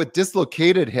end up with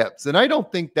dislocated hips. And I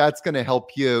don't think that's going to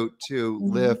help you to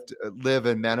live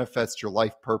and manifest your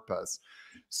life purpose.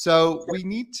 So we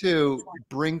need to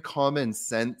bring common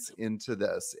sense into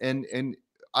this. And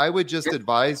I would just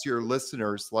advise your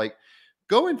listeners, like,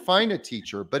 go and find a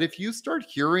teacher. But if you start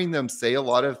hearing them say a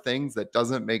lot of things that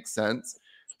doesn't make sense,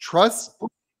 trust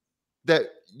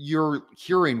that you're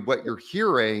hearing what you're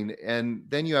hearing. And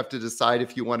then you have to decide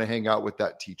if you want to hang out with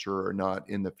that teacher or not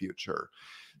in the future.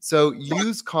 So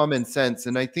use common sense.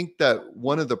 And I think that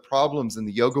one of the problems in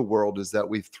the yoga world is that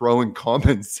we've thrown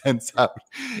common sense out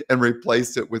and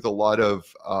replaced it with a lot of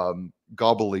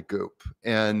gobbledygook.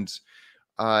 And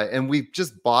we've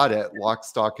just bought it lock,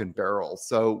 stock, and barrel.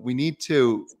 So we need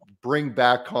to bring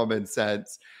back common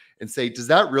sense and say, does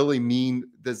that really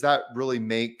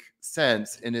make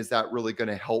sense? And is that really going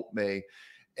to help me?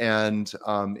 And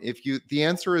if the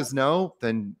answer is no,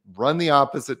 then run the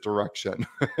opposite direction.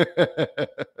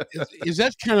 Is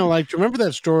that kind of like, remember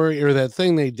that story or that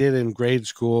thing they did in grade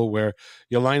school where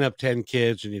you line up 10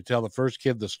 kids and you tell the first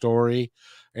kid the story,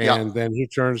 and then he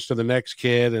turns to the next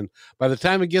kid, and by the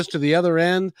time it gets to the other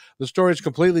end, the story is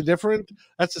completely different?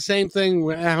 That's the same thing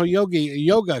how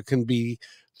yoga can be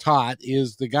taught.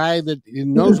 Is the guy that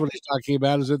knows what he's talking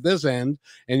about is at this end,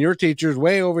 and your teacher's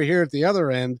way over here at the other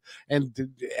end, and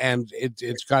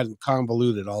it's gotten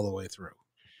convoluted all the way through.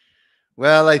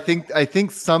 Well, I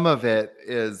think some of it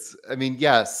is, I mean,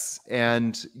 yes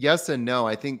and no.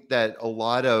 I think that a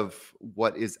lot of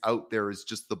what is out there is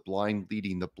just the blind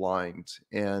leading the blind,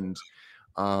 and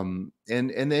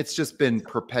it's just been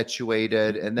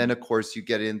perpetuated. And then of course you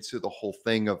get into the whole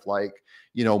thing of like,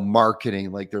 marketing,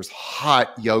 like there's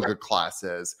hot yoga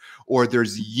classes or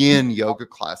there's yin yoga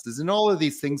classes, and all of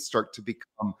these things start to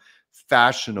become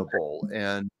fashionable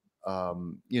and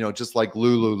just like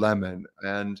Lululemon.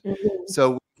 And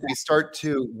so we start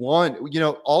to want,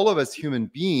 all of us human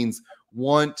beings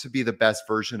want to be the best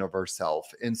version of ourselves.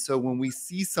 And so when we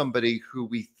see somebody who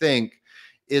we think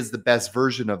is the best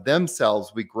version of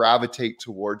themselves, we gravitate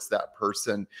towards that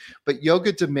person. But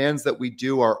yoga demands that we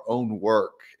do our own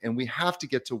work, and we have to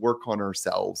get to work on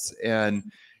ourselves and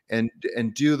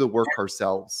do the work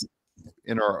ourselves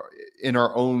in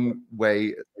our own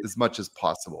way as much as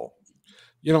possible.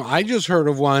 I just heard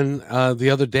of one the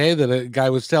other day that a guy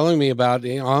was telling me about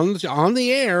on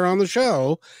the air on the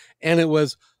show, and it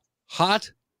was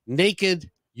hot naked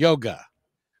yoga.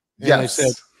 And yes.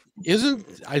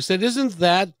 I said, isn't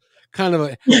that kind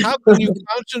of how can you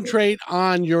concentrate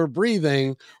on your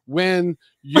breathing when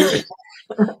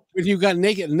you've got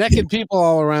naked people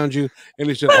all around you? And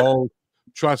he said, oh,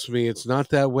 trust me, it's not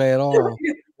that way at all.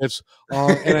 It's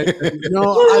all, and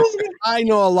I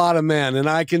know a lot of men, and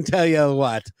I can tell you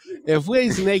what, if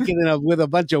we's naked with a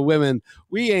bunch of women,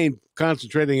 we ain't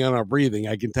concentrating on our breathing.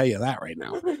 I can tell you that right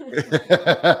now.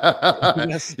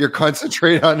 You're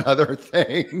concentrating on other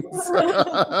things.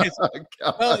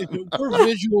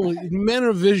 Men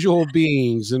are visual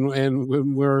beings, and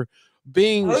when we're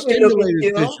being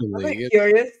stimulated visually. I'm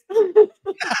curious.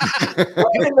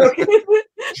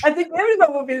 I think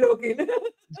everyone will be looking.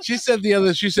 She said,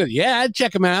 yeah, I'd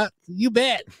check them out. You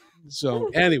bet. So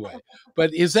anyway,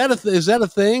 but is that a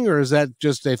thing, or is that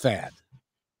just a fad?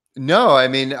 No, I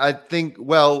mean, I think,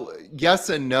 well, yes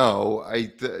and no.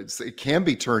 It can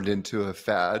be turned into a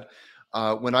fad.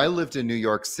 When I lived in New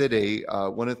York City,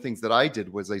 one of the things that I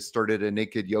did was I started a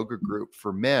naked yoga group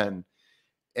for men.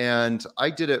 And I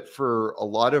did it for a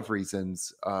lot of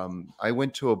reasons. I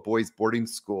went to a boys' boarding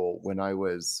school when I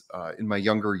was in my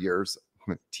younger years,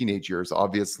 teenage years,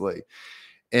 obviously.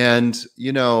 And,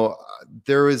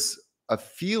 there was a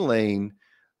feeling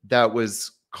that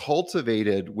was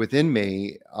cultivated within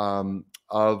me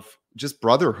of just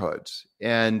brotherhood.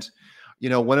 And,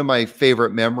 one of my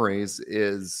favorite memories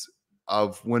is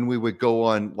of when we would go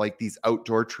on like these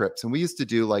outdoor trips. And we used to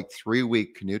do like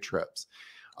 3-week canoe trips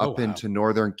up into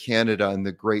northern Canada and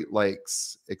the Great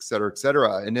Lakes, et cetera, et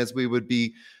cetera. And as we would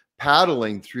be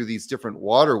paddling through these different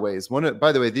waterways,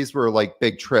 by the way, these were like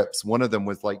big trips. One of them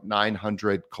was like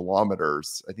 900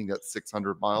 kilometers. I think that's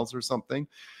 600 miles or something.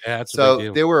 Yeah, that's so a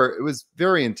big deal. it was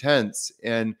very intense.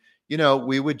 And, you know,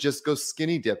 we would just go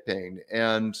skinny dipping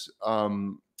and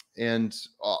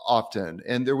often,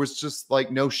 and there was just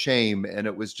like no shame. And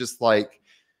it was just like,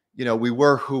 you know, we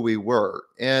were who we were.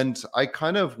 And I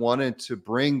kind of wanted to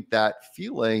bring that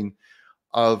feeling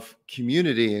of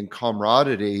community and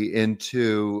camaraderie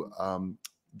into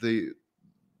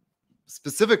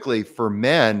specifically for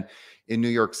men in New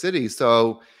York City.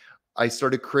 So I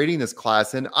started creating this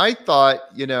class, and I thought,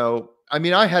 you know, I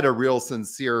mean, I had a real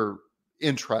sincere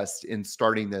interest in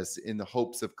starting this in the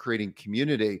hopes of creating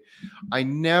community. I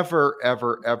never,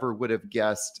 ever, ever would have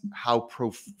guessed how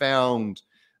profound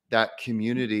that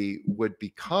community would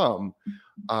become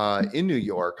in New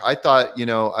York. I thought, you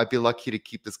know, I'd be lucky to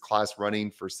keep this class running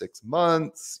for 6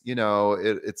 months. You know,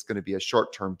 it's going to be a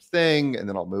short-term thing, and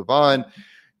then I'll move on.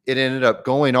 It ended up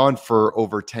going on for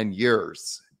over 10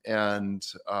 years. And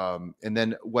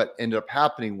then what ended up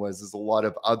happening is a lot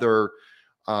of other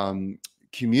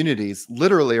communities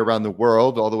literally around the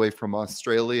world, all the way from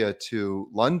Australia to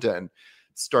London,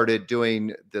 started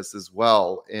doing this as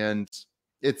well. And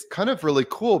it's kind of really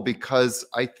cool because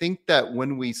I think that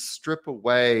when we strip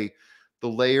away the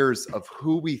layers of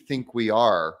who we think we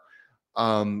are,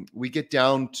 we get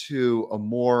down to a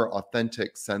more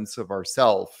authentic sense of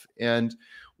ourselves. And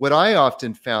what I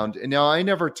often found, and now I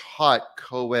never taught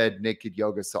co-ed naked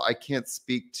yoga, so I can't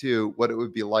speak to what it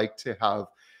would be like to have,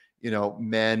 you know,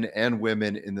 men and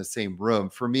women in the same room.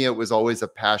 For me, it was always a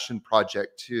passion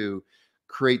project to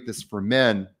create this for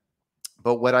men.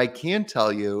 But what I can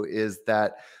tell you is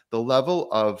that the level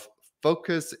of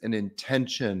focus and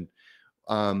intention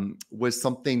was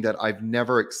something that I've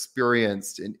never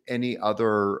experienced in any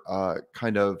other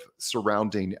kind of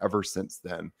surrounding ever since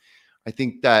then. I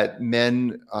think that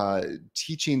men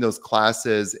teaching those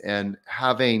classes and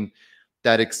having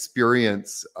that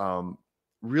experience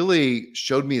really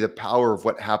showed me the power of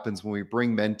what happens when we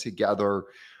bring men together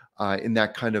in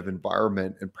that kind of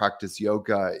environment and practice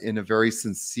yoga in a very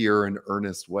sincere and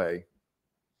earnest way.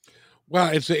 Well,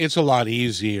 it's a lot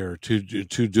easier to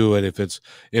do it if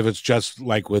it's just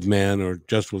like with men or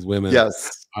just with women.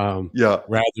 Yes. Yeah.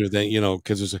 Rather than, you know,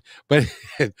 because there's but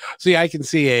see, I can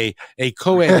see a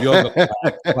co-ed yoga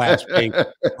class being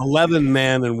 11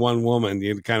 men and 1 woman,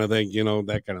 you kind of thing, you know,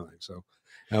 that kind of thing. So,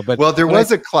 but there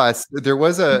was a class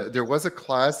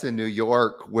in New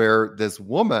York where this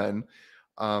woman,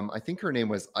 I think her name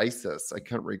was Isis, I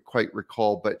can't quite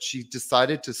recall, but she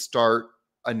decided to start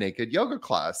a naked yoga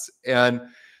class. And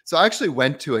so I actually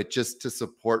went to it just to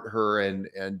support her and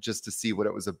just to see what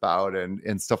it was about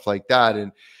and stuff like that.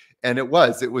 And it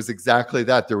was exactly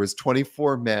that. There was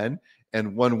 24 men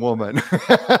and 1 woman,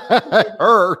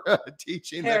 her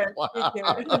teaching the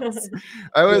class.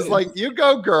 I was like, you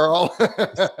go, girl.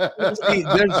 See,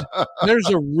 there's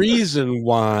a reason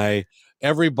why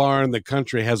every bar in the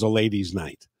country has a ladies'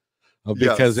 night.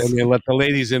 Because and they let the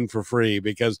ladies in for free,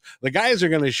 because the guys are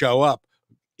going to show up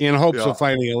in hopes of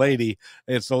finding a lady.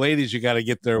 It's the ladies you got to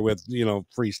get there with, you know,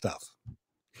 free stuff.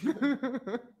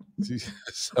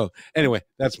 So anyway,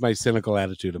 that's my cynical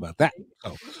attitude about that.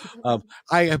 So,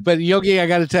 but Yogi, I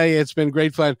got to tell you, it's been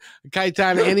great fun.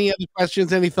 Cayetana, any other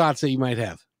questions, any thoughts that you might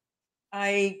have?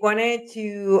 I wanted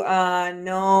to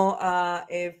know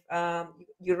if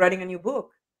you're writing a new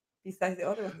book besides the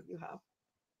other one that you have.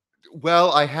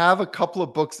 Well, I have a couple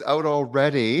of books out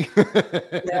already.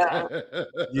 Yeah.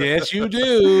 Yes, you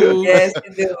do. Yes,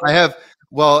 you do. I have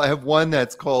one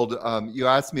that's called, you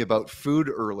asked me about food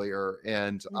earlier,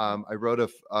 and I wrote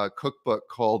a cookbook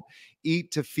called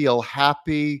Eat to Feel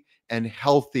Happy and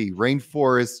Healthy,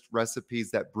 Rainforest Recipes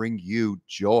That Bring You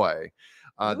Joy.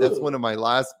 That's one of my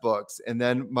last books. And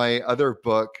then my other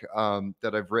book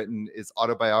that I've written is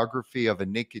Autobiography of a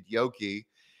Naked Yogi.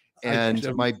 And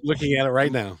I'm looking at it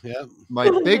right now. Yeah. My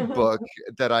big book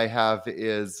that I have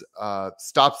is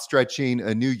Stop Stretching,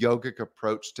 a New Yogic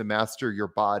Approach to Master Your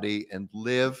Body and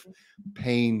Live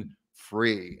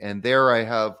Pain-Free. And there I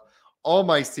have all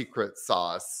my secret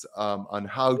sauce on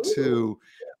how to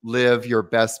live your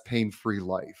best pain-free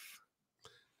life.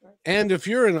 And if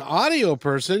you're an audio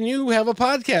person, you have a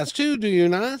podcast too, do you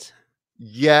not?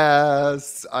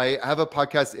 Yes, I have a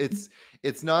podcast.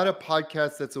 It's not a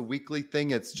podcast that's a weekly thing.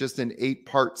 It's just an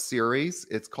 8-part series.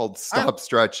 It's called Stop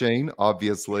Stretching,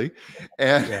 obviously.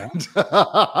 And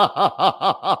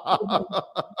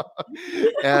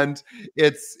And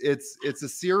it's a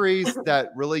series that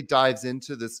really dives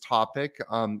into this topic,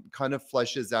 kind of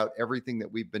fleshes out everything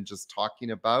that we've been just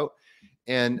talking about,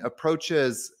 and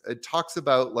it talks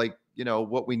about, like,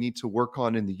 what we need to work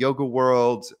on in the yoga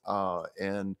world,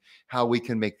 and how we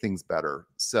can make things better.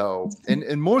 So,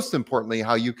 and most importantly,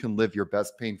 how you can live your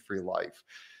best pain-free life.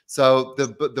 So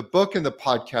the book and the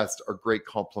podcast are great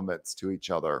complements to each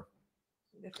other.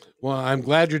 Well, I'm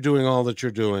glad you're doing all that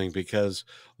you're doing, because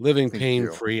living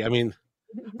pain-free, I mean,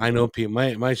 I know people,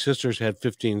 my sisters had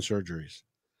 15 surgeries.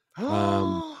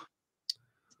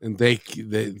 And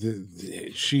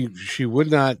she would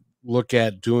not look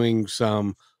at doing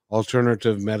some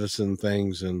alternative medicine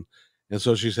things, and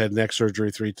so she's had neck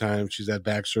surgery 3 times. She's had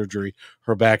back surgery.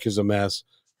 Her back is a mess.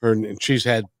 She's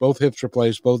had both hips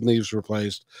replaced, both knees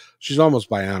replaced. She's almost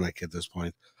bionic at this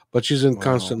point, but she's in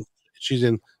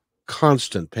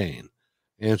constant pain,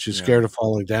 and she's scared of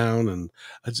falling down. And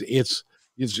it's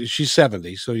she's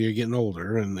 70, so you're getting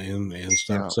older and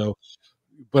stuff. Yeah. So,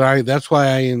 but that's why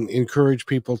I encourage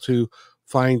people to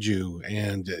find you,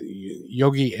 and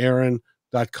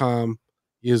yogiaaron.com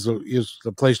is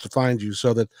the place to find you,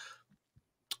 so that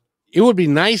it would be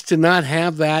nice to not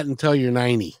have that until you're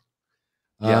 90.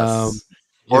 Yes.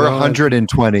 Or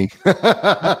 120.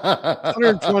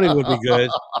 120 would be good.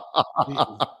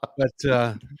 But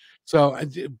so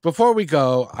before we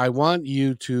go, I want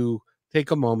you to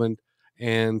take a moment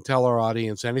and tell our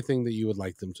audience anything that you would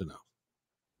like them to know.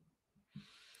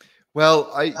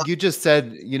 Well, you just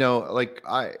said, like,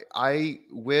 I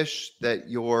wish that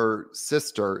your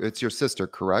sister, it's your sister,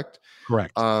 correct?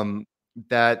 Correct.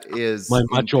 That is my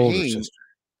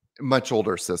much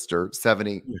older sister,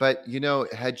 70. Yeah. But,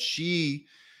 had she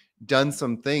done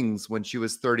some things when she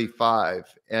was 35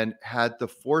 and had the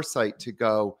foresight to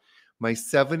go, my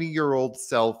 70-year-old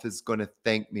self is going to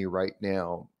thank me right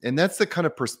now. And that's the kind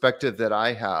of perspective that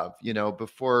I have.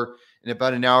 Before, in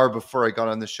about an hour before I got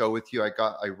on the show with you,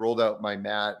 I rolled out my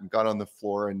mat and got on the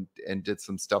floor and did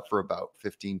some stuff for about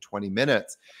 15, 20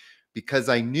 minutes, because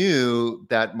I knew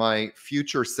that my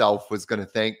future self was going to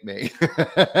thank me.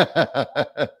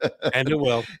 And it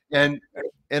will. And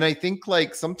I think,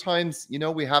 like, sometimes,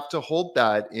 we have to hold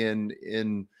that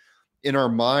in our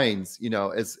minds,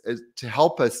 as to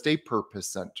help us stay purpose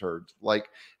centered. Like,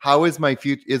 how is my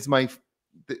future,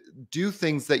 do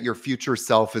things that your future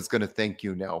self is going to thank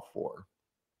you now for.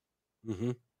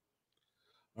 Mm-hmm.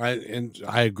 All right. And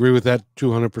I agree with that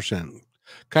 200%.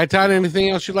 Cayetana, anything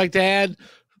else you'd like to add?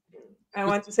 I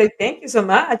want to say thank you so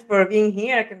much for being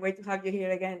here. I can't wait to have you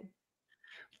here again.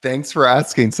 Thanks for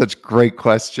asking such great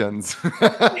questions.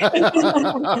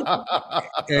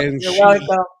 And you're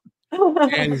welcome.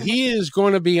 And he is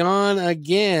going to be on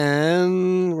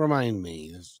again. Remind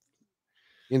me,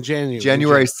 in January.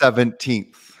 January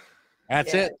 17th.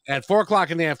 That's it, at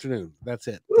 4:00 in the afternoon. That's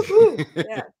it.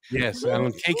 Yeah. Yes,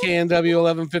 on KKNW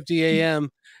 1150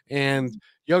 AM. And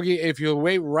Yogi, if you'll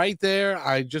wait right there,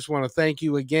 I just want to thank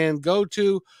you again. Go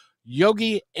to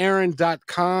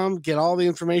yogiaaron.com, get all the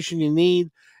information you need,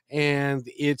 and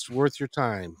it's worth your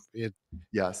time.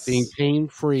 Yes. Being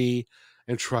pain-free,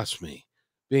 and trust me,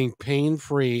 being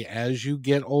pain-free as you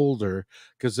get older,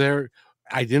 because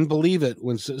I didn't believe it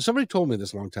when somebody told me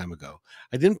this a long time ago.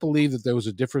 I didn't believe that there was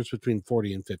a difference between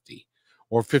 40 and 50,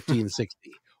 or 50 and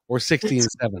 60, or 60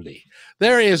 and 70.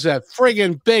 There is a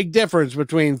friggin' big difference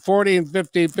between 40 and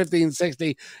 50, 50 and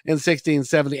 60, and 60 and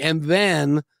 70, and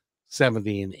then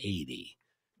 70 and 80.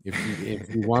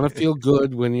 If you want to feel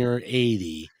good when you're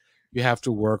 80, you have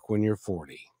to work when you're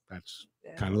 40. That's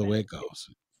kind of the way it goes.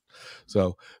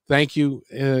 So thank you,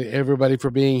 everybody, for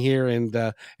being here, and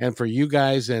for you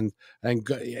guys, and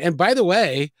by the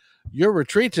way, your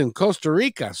retreat's in Costa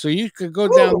Rica, so you could go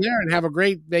down there and have a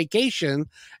great vacation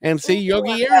and see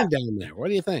Yogi Aaron down there. What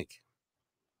do you think?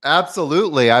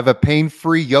 Absolutely. I have a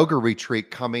pain-free yoga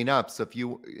retreat coming up. So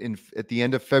at the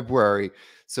end of February.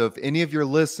 So if any of your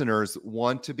listeners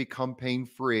want to become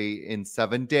pain-free in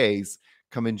 7 days,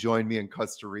 come and join me in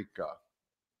Costa Rica.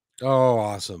 Oh,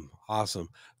 awesome.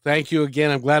 Thank you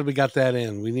again. I'm glad we got that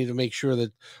in. We need to make sure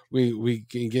that we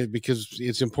can get, because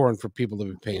it's important for people to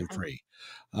be pain-free.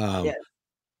 Yes.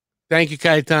 Thank you,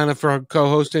 Cayetana, for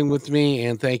co-hosting with me,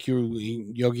 and thank you,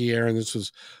 Yogi Aaron. This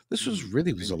was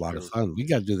a lot of fun. We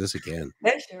got to do this again.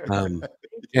 Pleasure.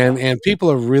 And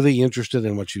people are really interested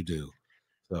in what you do.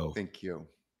 So thank you.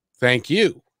 Thank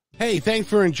you. Hey, thanks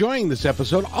for enjoying this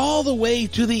episode all the way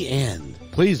to the end.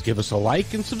 Please give us a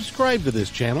like and subscribe to this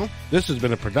channel. This has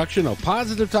been a production of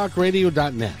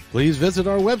PositiveTalkRadio.net. Please visit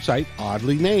our website,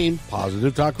 oddly named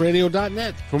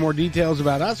PositiveTalkRadio.net, for more details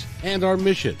about us and our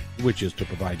mission, which is to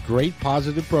provide great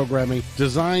positive programming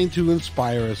designed to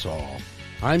inspire us all.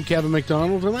 I'm Kevin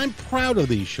McDonald, and I'm proud of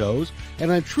these shows,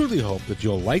 and I truly hope that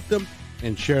you'll like them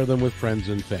and share them with friends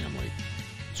and family.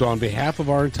 So on behalf of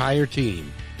our entire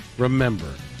team,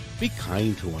 remember, be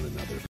kind to one another.